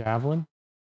added the javelin.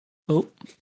 Oh.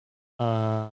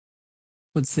 All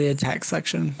What's the attack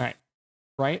section?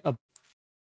 right up.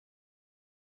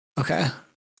 Okay.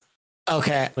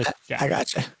 Okay. Click I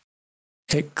gotcha.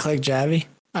 Click Javi.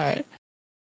 All right.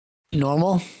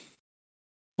 Normal.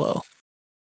 Whoa.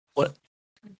 What?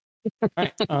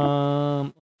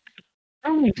 All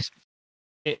right.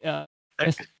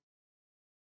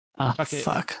 Fuck it.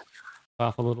 Fuck.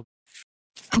 Off a little.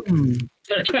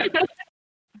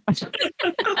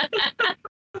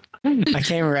 I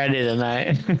came ready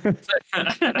tonight.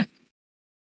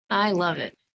 I love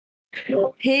it.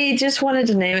 He just wanted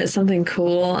to name it something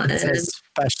cool. It's a And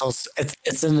special.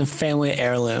 It's in the family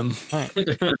heirloom. All right.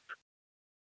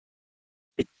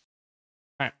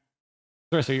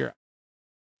 So you're.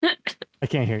 I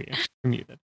can't hear you. You're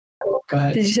muted. Go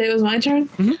ahead. did you say it was my turn?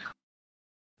 Mhm.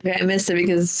 Okay, I missed it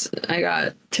because I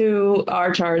got 2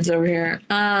 Archards over here.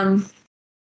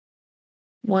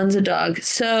 One's a dog.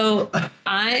 So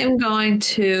I am going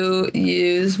to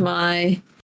use my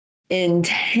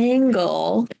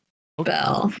entangle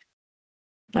spell.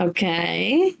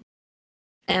 Okay.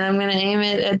 And I'm going to aim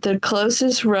it at the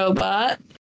closest robot.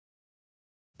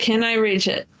 Can I reach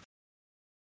it?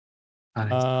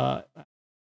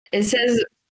 It says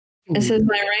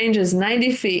my range is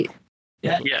 90 feet.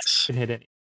 Yes. Could hit it.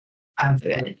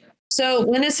 Okay. So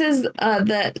when it says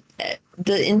that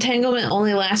the entanglement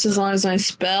only lasts as long as my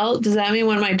spell, does that mean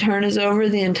when my turn is over,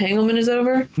 the entanglement is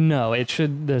over? No, it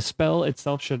should. The spell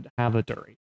itself should have a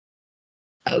duration.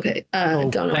 Okay. Oh,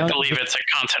 Don't I know. believe it's a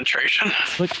concentration.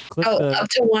 Click Oh, the. up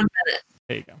to 1 minute.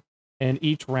 There you go. And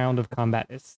each round of combat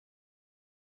is.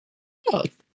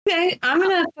 Okay, I'm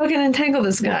gonna fucking entangle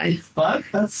this guy. Fuck,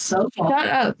 that's so fun. Shut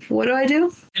up. What do I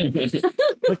do? Click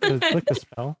the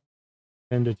spell.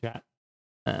 Into chat.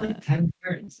 10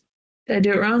 turns. Did I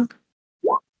do it wrong?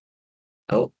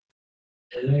 Oh,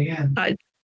 Do it again.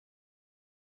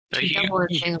 So She you, double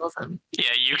entangles them.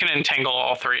 yeah, you can entangle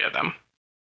all 3 of them.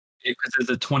 Because there's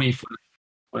a 20-foot.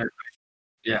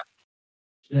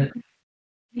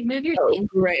 You move your oh thing.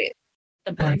 great.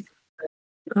 The bug.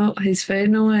 Oh, he's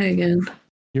fading away again.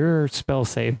 Your spell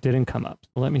save didn't come up.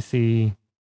 So let me see.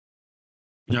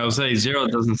 I would say 0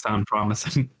 doesn't sound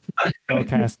promising. Spell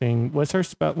casting. What's your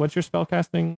spell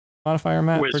casting modifier,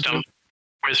 Matt? Wisdom.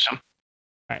 Wisdom.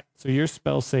 All right. So your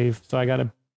spell save. So I got to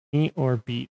meet or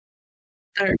beat,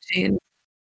 13.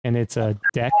 and it's a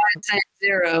deck. I typed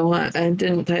 0. I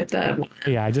didn't type that one.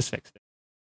 Yeah, I just fixed it.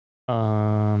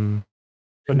 So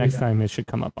next time it should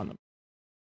come up on the.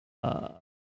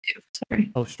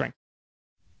 Sorry. Oh, strength.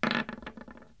 Okay,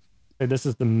 this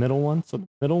is the middle one. So the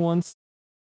middle one's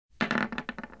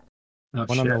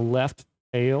one on the left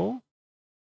fail,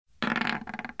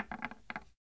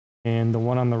 and the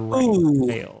one on the right Ooh.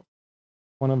 fail.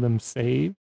 One of them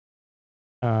saved.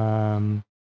 The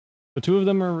 2 of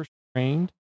them are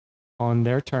restrained on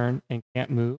their turn and can't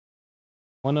move.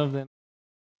 One of them,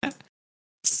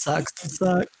 Sucks to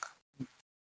suck.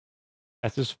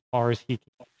 that's as far as he can.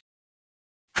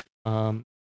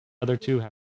 Other 2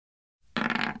 have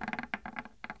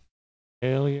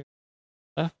failure.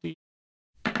 Lefty.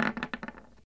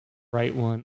 Right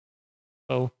one.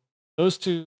 So those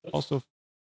 2 also,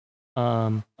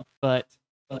 but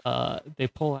they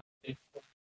pull out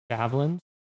javelins,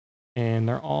 and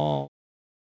they're all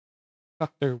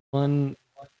stuck. Their one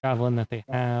javelin that they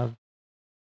have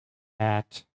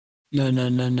at No.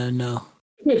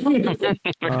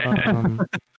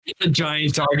 The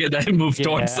giant target that moved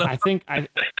towards them. I think that's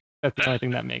the only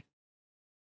thing that makes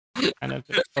kind of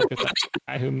just focus on the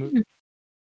guy who moved.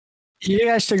 You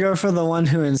guys should go for the one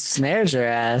who ensnares your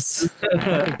ass.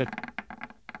 I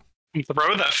think that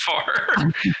Throw that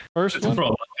far. first one,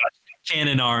 Bro,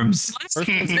 cannon arms.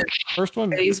 first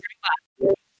one.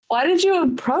 Why did you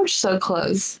approach so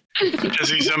close? Because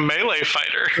he's a melee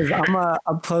fighter. 'Cause I'm a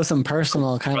up close and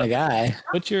personal kind of guy.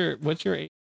 What's your?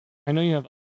 I know you have.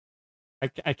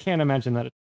 I can't imagine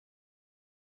that.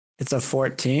 It's a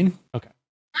 14. So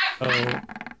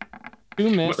two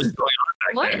miss. What is going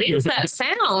on What back there? is that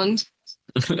sound?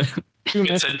 Two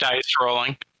miss. It's a dice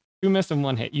rolling. Two miss and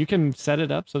one hit. You can set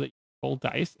it up so that you roll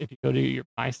dice. If you go to your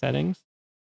my settings,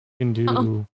 you can do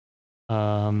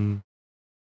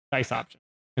dice option,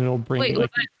 and it'll bring Wait,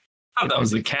 like I thought that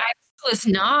was a cat. Was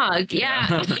Nog,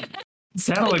 yeah.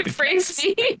 Sounded like a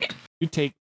frisbee. you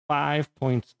take 5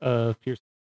 points of piercing.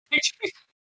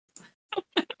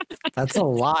 That's a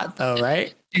lot, though,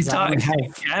 right? He's 'Cause I only talking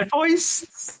have, cat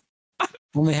voice.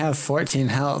 only have 14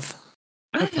 health.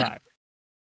 That's 5.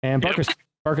 And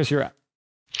Barkus, you're up.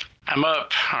 I'm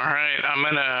up. All right. I'm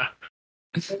gonna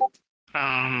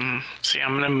see.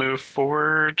 I'm gonna move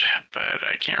forward, but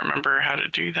I can't remember how to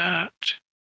do that.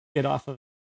 Get off of.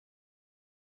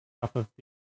 I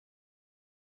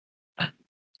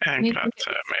think that's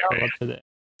it. Maybe. Up to the.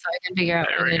 So I can figure out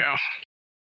There what we it- go.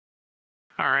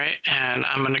 All right, and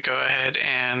I'm gonna go ahead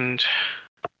and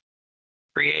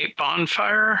create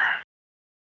bonfire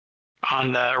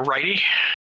on the righty.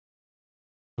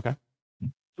 Okay.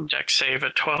 Dex save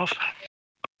at 12.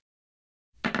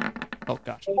 Oh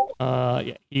gosh.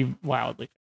 Yeah, he wildly.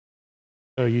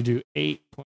 So you do 8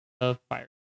 points of fire.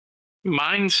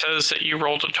 Mine says that you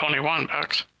rolled a 21,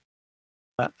 Bucks.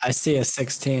 I see a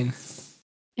 16.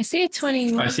 I see a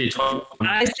 21. I see 12.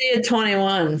 I see a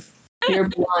 21. You're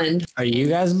blind. Are you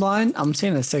guys blind? I'm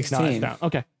seeing a No, it's 16. down.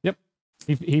 Okay. Yep.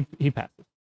 He passes.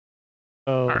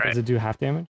 So All right. does it do half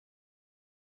damage?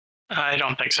 I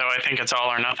don't think so. I think it's all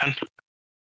or nothing.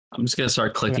 I'm just gonna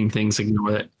start clicking things.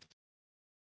 Ignore it.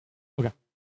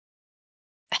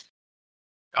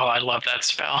 Oh, I love that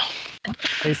spell.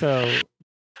 Okay, so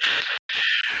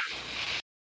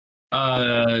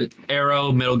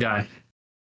Arrow, middle guy.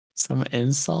 Some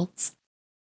insults.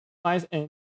 Eyes and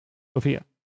Sophia.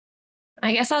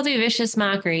 I guess I'll do vicious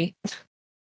mockery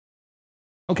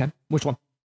Okay. Which one?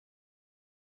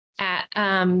 at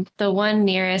the one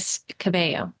nearest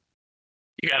Cabello.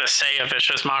 You got to say a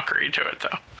vicious mockery to it,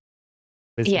 though.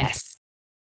 Wisdom. Yes.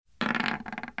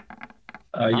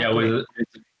 Yeah, with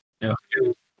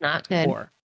Not good.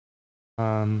 4.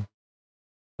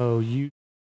 So you.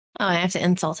 Oh, I have to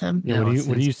insult him. Yeah,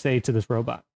 what do you say to this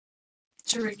robot?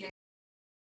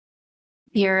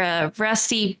 You're a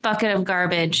rusty bucket of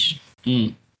garbage.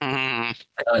 Mm. Oh,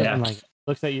 And yeah. like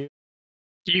looks at you.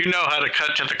 You know how to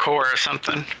cut to the core or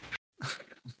something.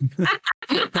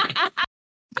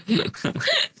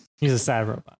 He's a sad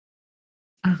robot.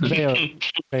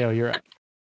 Bayo, you're up.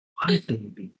 All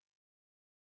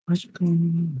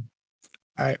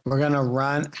right, we're going to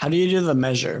run. How do you do the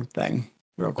measure thing?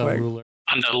 Real The quick. ruler.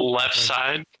 On the left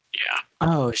side, yeah.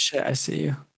 Oh, shit. I see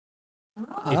you.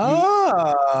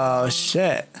 Oh,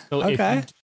 shit. So if Okay.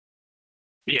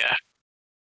 you Yeah.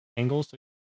 angle, so you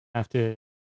have to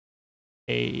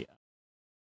a.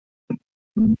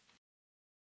 We'll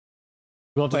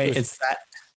have to Wait, do a- it's that.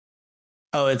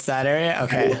 Oh, it's that area?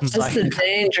 Okay. That's So I the can,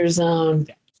 danger zone.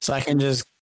 so I can just.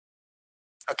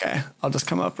 Okay. I'll just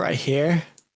come up right here.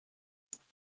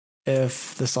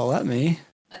 If this will let me.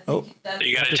 Oh,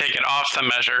 You got to take it off the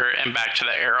measure and back to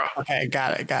the arrow. okay.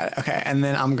 Got it. Okay. And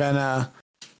then I'm going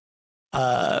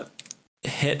to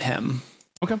hit him.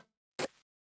 Okay.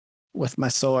 With my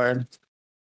sword.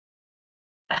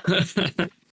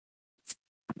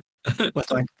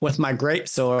 With my great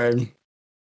sword.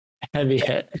 Heavy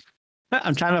hit.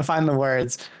 I'm trying to find the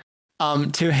words.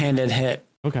 Two-handed hit.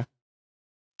 Okay.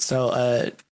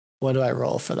 So what do I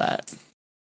roll for that?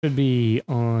 Should be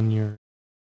on your.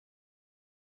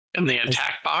 In the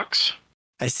attack box.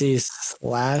 I see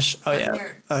slash. Oh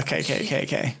yeah.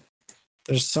 Okay.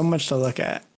 There's so much to look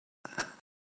at.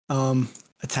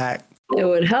 Attack. It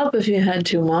would help if you had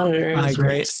two monitors. My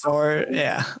great sword.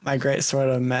 Yeah, my great sword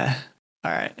of meh.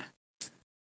 All right.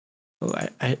 Oh,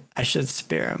 I should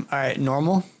spear him. All right,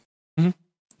 normal. Mhm.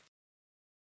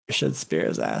 I should spear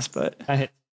his ass, but I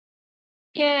hit.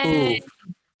 Yay. ooh,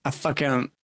 I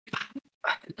fucking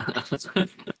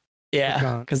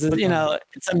Yeah, because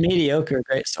it's a mediocre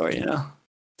great sword.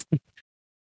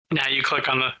 Now you click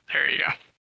on the. There you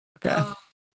go.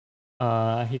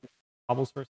 Okay. He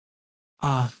hobbles first.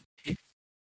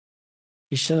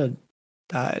 He should have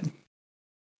died.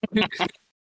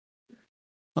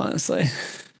 Honestly.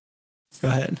 Go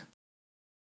ahead.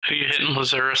 Who you hitting,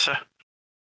 Lazarissa?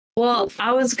 Well,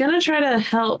 I was gonna try to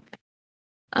help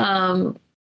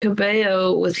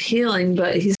Cabello with healing,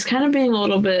 but he's kind of being a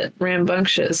little bit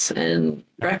rambunctious and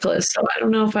reckless, so I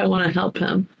don't know if I want to help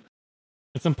him.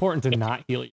 It's important to not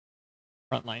heal your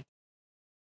front line.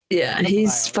 Yeah,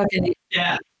 he's fucking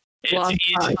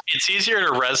It's easier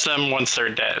to res them once they're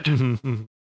dead.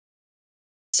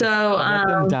 So let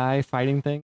them die fighting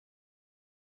thing.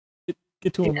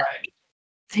 Get to him. Yeah.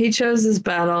 He chose this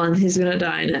battle and he's gonna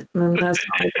die in it. And that's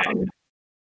my problem.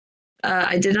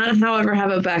 I did not, however, have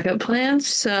a backup plan,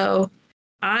 so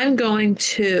I'm going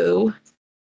to.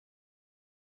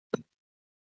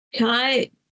 How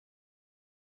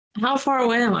far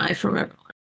away am I from everyone?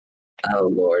 Oh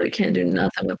Lord, I can't do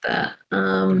nothing with that.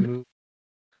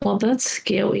 Well, that's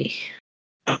scary.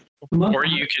 Or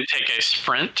you can take a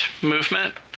sprint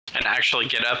movement and actually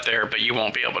get up there, but you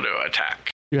won't be able to attack.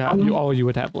 All you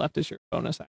would have left is your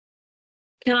bonus action.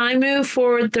 Can I move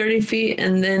forward 30 feet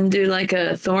and then do like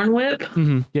a thorn whip?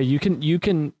 Mm-hmm. Yeah, you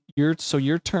can. Your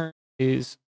turn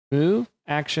is move,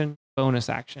 action, bonus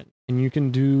action, and you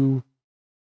can do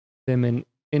them in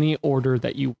any order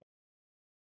that you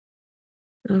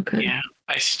want. Okay. Yeah,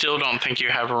 I still don't think you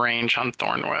have a range on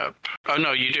thorn whip. Oh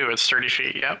no, you do. It's 30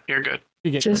 feet. Yep, you're good.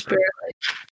 Just barely.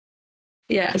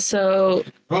 Yeah. So.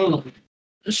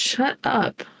 Shut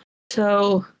up.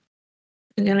 So.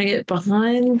 I'm going to get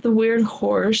behind the weird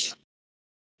horse.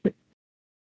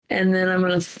 And then I'm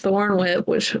going to thorn whip,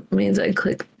 which means I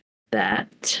click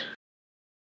that.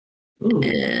 Ooh.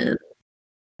 And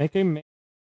make a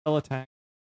spell attack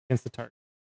against the target.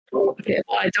 Okay,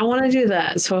 well, I don't want to do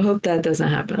that, so I hope that doesn't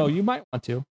happen. Oh, you might want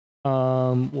to.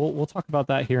 We'll talk about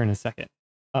that here in a second.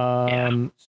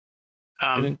 But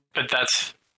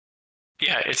that's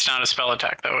it's not a spell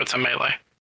attack though. It's a melee.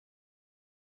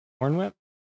 Thorn whip.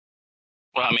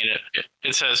 Well, I mean,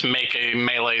 it says make a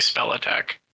melee spell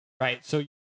attack. Right. So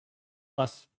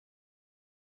plus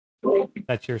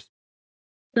that's yours.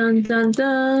 Dun dun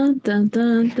dun dun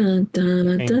dun dun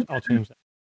dun dun. I'll change that.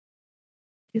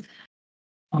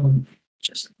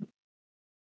 Just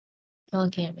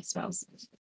looking at my spells.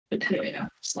 What's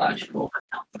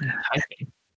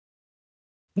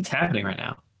happening right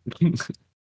now?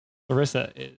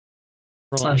 Larissa is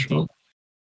slash roll.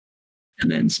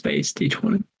 And then space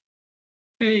D20.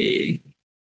 Hey.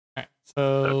 All right,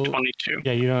 so 22.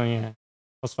 Yeah, you don't. Yeah,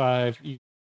 +5. You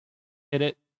hit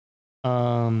it.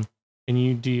 And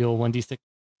you deal 1d6.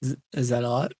 Is that a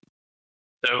lot?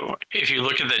 So if you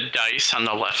look at the dice on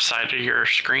the left side of your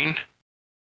screen,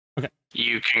 okay,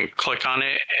 you can click on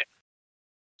it.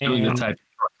 And the type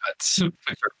shortcuts.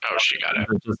 Oh, she got it.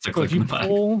 Just to so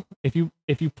if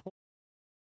you pull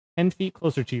 10 feet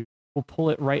closer to you, we'll pull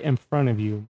it right in front of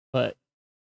you. But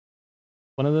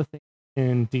one of the things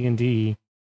in D&D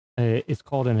is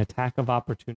called an attack of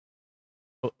opportunity.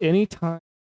 So anytime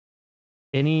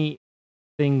anything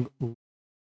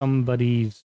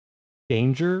somebody's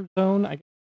danger zone,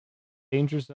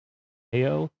 danger zone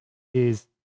AO is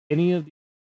any of the,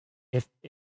 if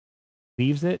it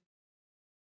leaves it,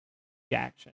 the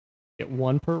action. Get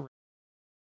one per range,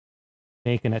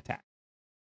 make an attack.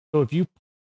 So if you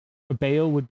Cabello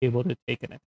would be able to take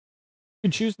an attack. You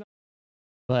could choose not,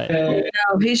 but no,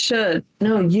 he should.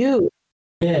 No, you.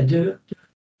 Yeah, do it.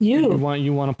 You want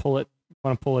to pull it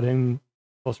in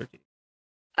closer to you.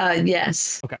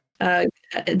 Yes. Okay.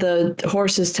 The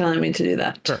horse is telling me to do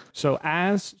that. Sure. So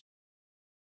as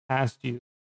you,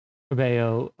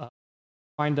 Cabello,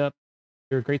 wind up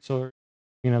your great sword,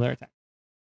 another attack.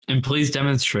 And please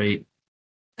demonstrate.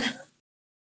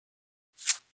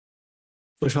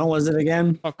 Which one was it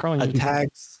again? Oh, Carlin,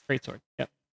 attacks. Great sword. Yep.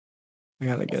 I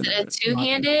gotta go. Is it a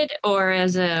two-handed or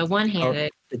as a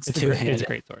one-handed? Oh, it's two-handed. It's a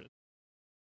great sword.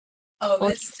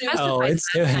 It's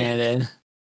two-handed.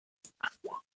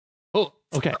 Oh,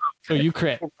 okay. So you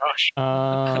crit. Oh gosh.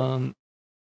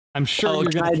 I'm sure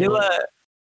you're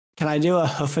can I do a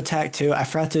hoof attack too? I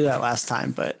forgot to do that last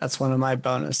time, but that's one of my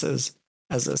bonuses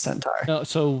as a centaur. No,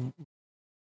 so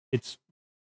it's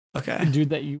okay. Dude,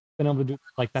 that you've been able to do,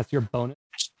 like, that's your bonus.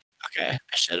 Okay,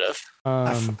 I should have.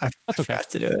 That's okay.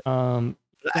 To do it.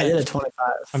 I did a 25.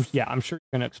 I'm sure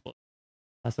you're gonna explode.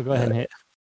 So go ahead and hit.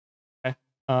 Okay.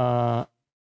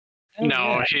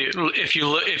 No, if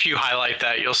you highlight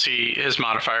that, you'll see his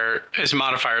modifier. His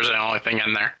modifier is the only thing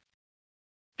in there.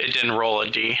 It didn't roll a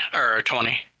D or a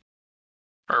 20.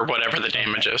 or whatever the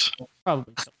damage is.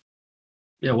 Probably.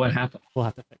 Yeah, what happened? We'll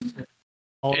have to fix it.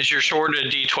 Is your sword a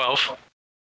D12?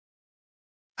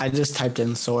 I just typed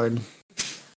in sword.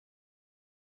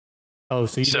 Oh,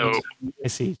 so I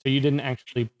see. So you didn't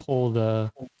actually pull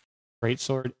the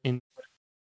greatsword in.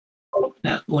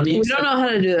 When We you don't know how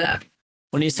to do that.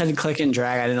 when you said click and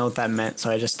drag, I didn't know what that meant, so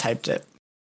I just typed it.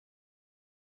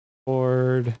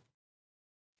 Sword.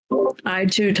 I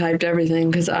too typed everything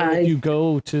because You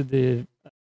go to the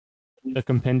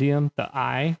compendium, the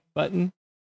I button,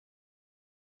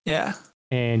 Yeah.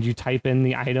 and you type in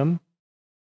the item.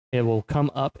 It will come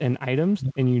up in items,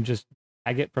 and you just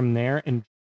drag it from there and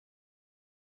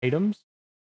items,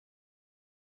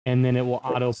 and then it will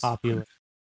auto populate.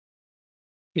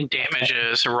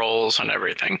 Damages, rolls, and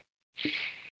everything. See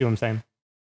what I'm saying?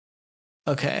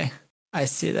 Okay. I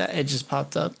see that. It just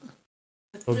popped up.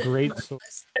 So great sword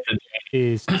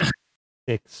is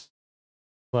 6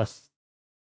 plus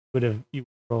you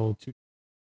roll 2,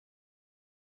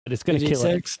 but it's gonna kill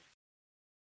it.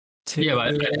 2, Yeah,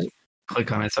 but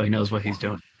click on it so he knows what he's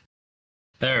doing.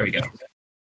 There we go.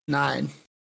 9.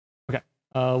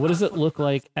 What does it look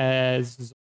like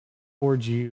as towards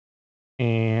you?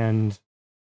 And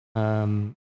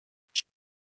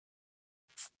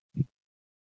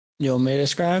You want me to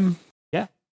describe?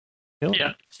 kill.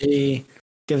 Yeah. She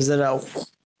gives it a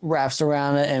wraps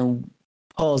around it and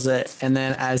pulls it, and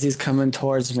then as he's coming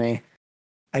towards me,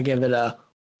 I give it a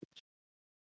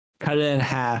cut it in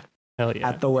half Hell yeah.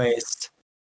 at the waist.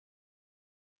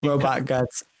 Robot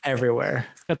guts everywhere.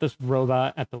 It's got this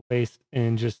robot at the waist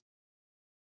and just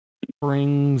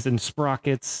springs and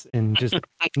sprockets and just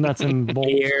nuts and bolts.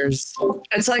 Ears.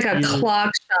 it's like a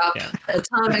clock shop, Yeah.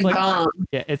 atomic It's like- bomb.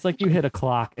 Yeah, it's like you hit a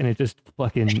clock and it just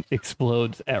fucking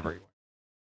explodes everywhere.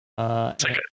 It's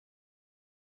like a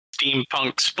steampunk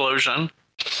explosion.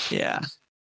 Yeah.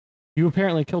 You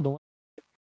apparently killed the one.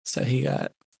 So he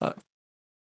got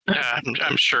Yeah,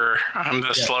 I'm sure I'm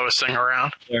the slowest thing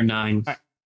around. They're 9.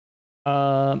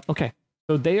 Okay,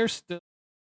 so they are still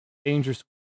dangerous.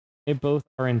 They both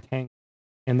are entangled,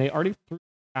 and they already threw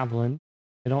javelin.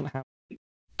 They don't have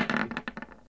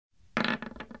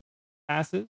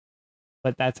passes,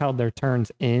 but that's how their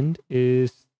turns end,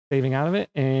 is saving out of it,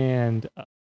 and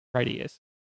Righty is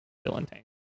still entangled.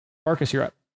 Marcus, you're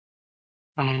up.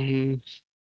 I'm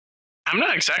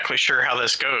not exactly sure how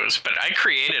this goes, but I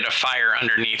created a fire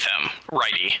underneath him,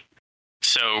 righty.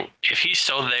 So if he's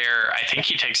still there, I think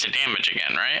he takes the damage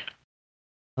again, right?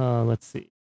 Let's see.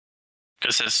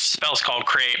 Because his spell's called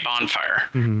Create Bonfire.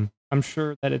 Mm-hmm. I'm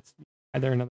sure that it's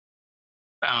either another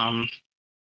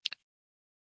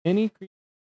any creature.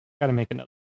 Got to make another.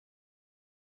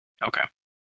 Okay.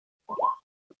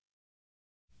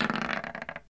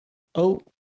 Oh,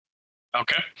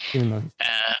 Okay. Even though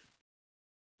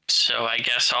So I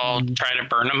guess I'll try to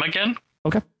burn him again.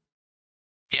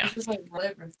 Yeah.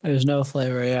 there's no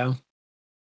flavor, yeah.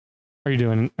 do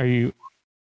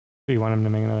you want him to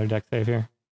make another deck save here?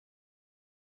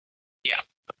 Yeah.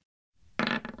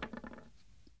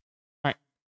 Alright.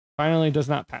 Finally does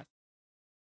not pass.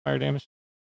 Fire damage.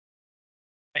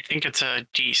 I think it's a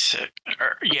D6.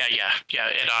 Yeah,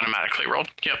 it automatically rolled.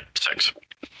 Yep, 6.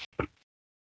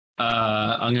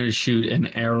 I'm going to shoot an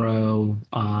arrow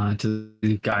to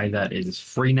the guy that is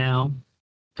free now.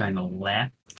 Kind of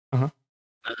left. Uh-huh.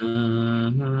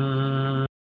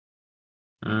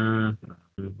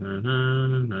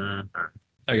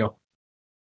 There you go.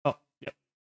 Oh, yep.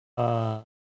 I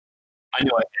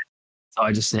knew it. So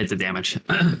I just hit the damage.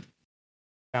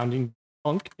 Founding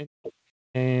punk,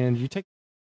 and you take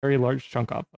a very large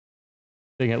chunk off.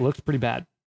 Thing, it looks pretty bad.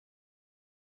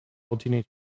 Old teenage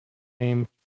name,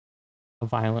 a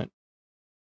violent.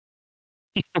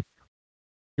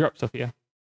 You're up, Sophia.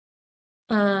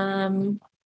 You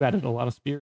added a lot of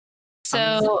spears.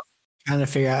 So Trying to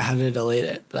figure out how to delete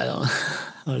it, but I don't know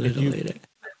how to If you- delete it.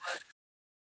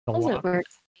 A how does lot. it work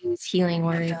to use healing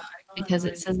word? Because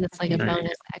it says it's like a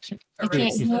bonus action. I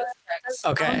can't do it,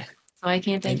 Okay. so why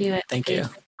can't I do it? Thank you.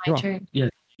 It's You're my turn. You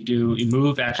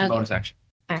move, action, Okay. bonus action.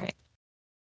 All right.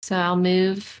 So I'll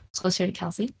move closer to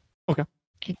Kelsey. Okay.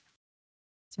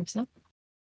 So.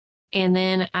 And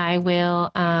then I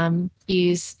will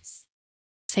use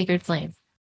Sacred Flame.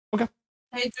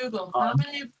 Hey Google, how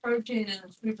many protein in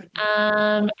a sweet potato?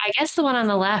 I guess the one on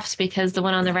the left, because the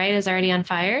one on the right is already on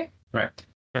fire. Right.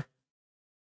 The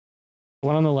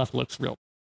one on the left looks real.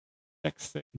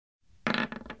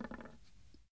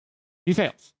 He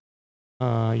fails.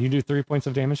 You do 3 points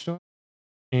of damage to him,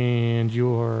 and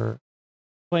your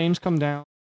flames come down,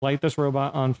 light this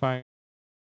robot on fire.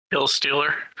 Hill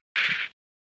Stealer.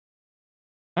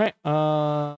 All right.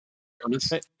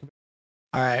 Bonus.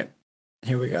 All right,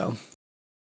 here we go.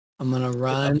 I'm gonna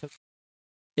run.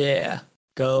 Yeah,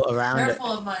 go around it.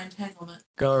 Careful of my entanglement.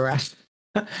 Go around.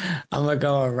 I'm gonna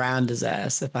go around his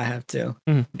ass if I have to.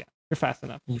 Yeah, you're fast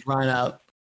enough. Run up,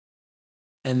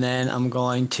 and then I'm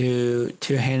going to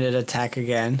two-handed attack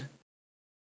again.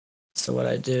 So what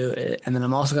I do, and then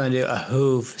I'm also going to do a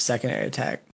hoof secondary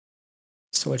attack.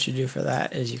 So what you do for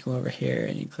that is you come over here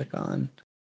and you click on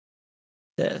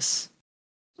this.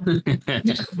 Is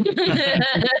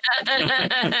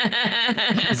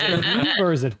it hoof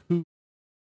or is it hoop?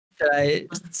 Did I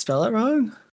spell it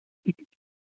wrong?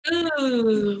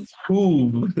 Ooh.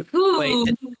 Ooh.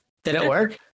 Wait, did it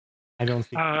work? I don't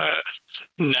see.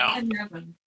 No.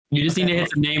 You just need to hit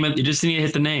the name. You just need to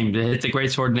hit the name. To hit the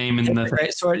greatsword name in the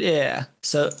Great sword, yeah.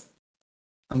 So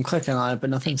I'm clicking on it, but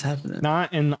nothing's happening.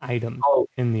 Not in the item. Oh.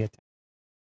 In the attack.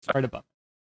 Right above.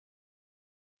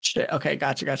 Shit. Okay,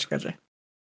 gotcha.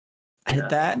 I hit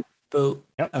that. Boop.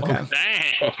 Yep. Okay. Dang.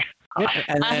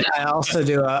 And then I also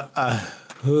do a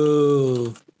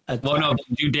hoof attack. Well, no,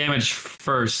 do damage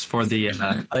first for the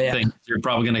thing. You're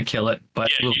probably gonna kill it,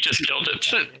 but Yeah, you just killed it.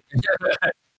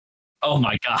 oh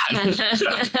my god! Can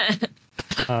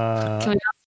we also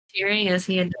cheering as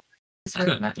he had so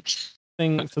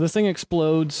this thing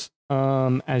explodes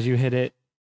as you hit it,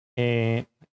 and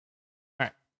all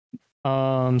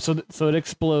right. So it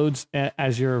explodes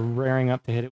as you're rearing up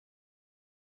to hit it.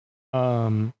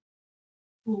 And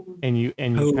you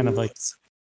kind of like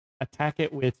attack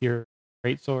it with your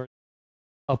greatsword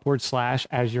upward slash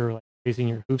as you're like raising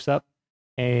your hoofs up,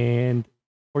 and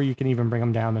or you can even bring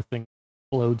them down. The thing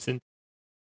explodes and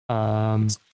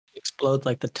explode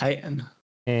like the Titan.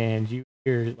 And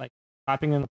you're like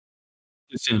clapping in the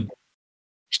Too soon.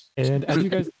 and as you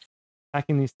guys are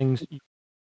attacking these things, a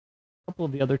couple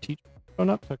of the other teachers shown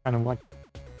up, so kind of like,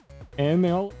 and they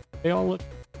all look.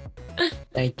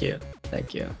 Thank you.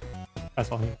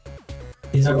 That's all.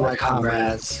 These are my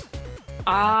comrades.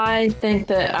 I think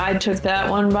that I took that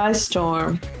one by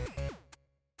storm.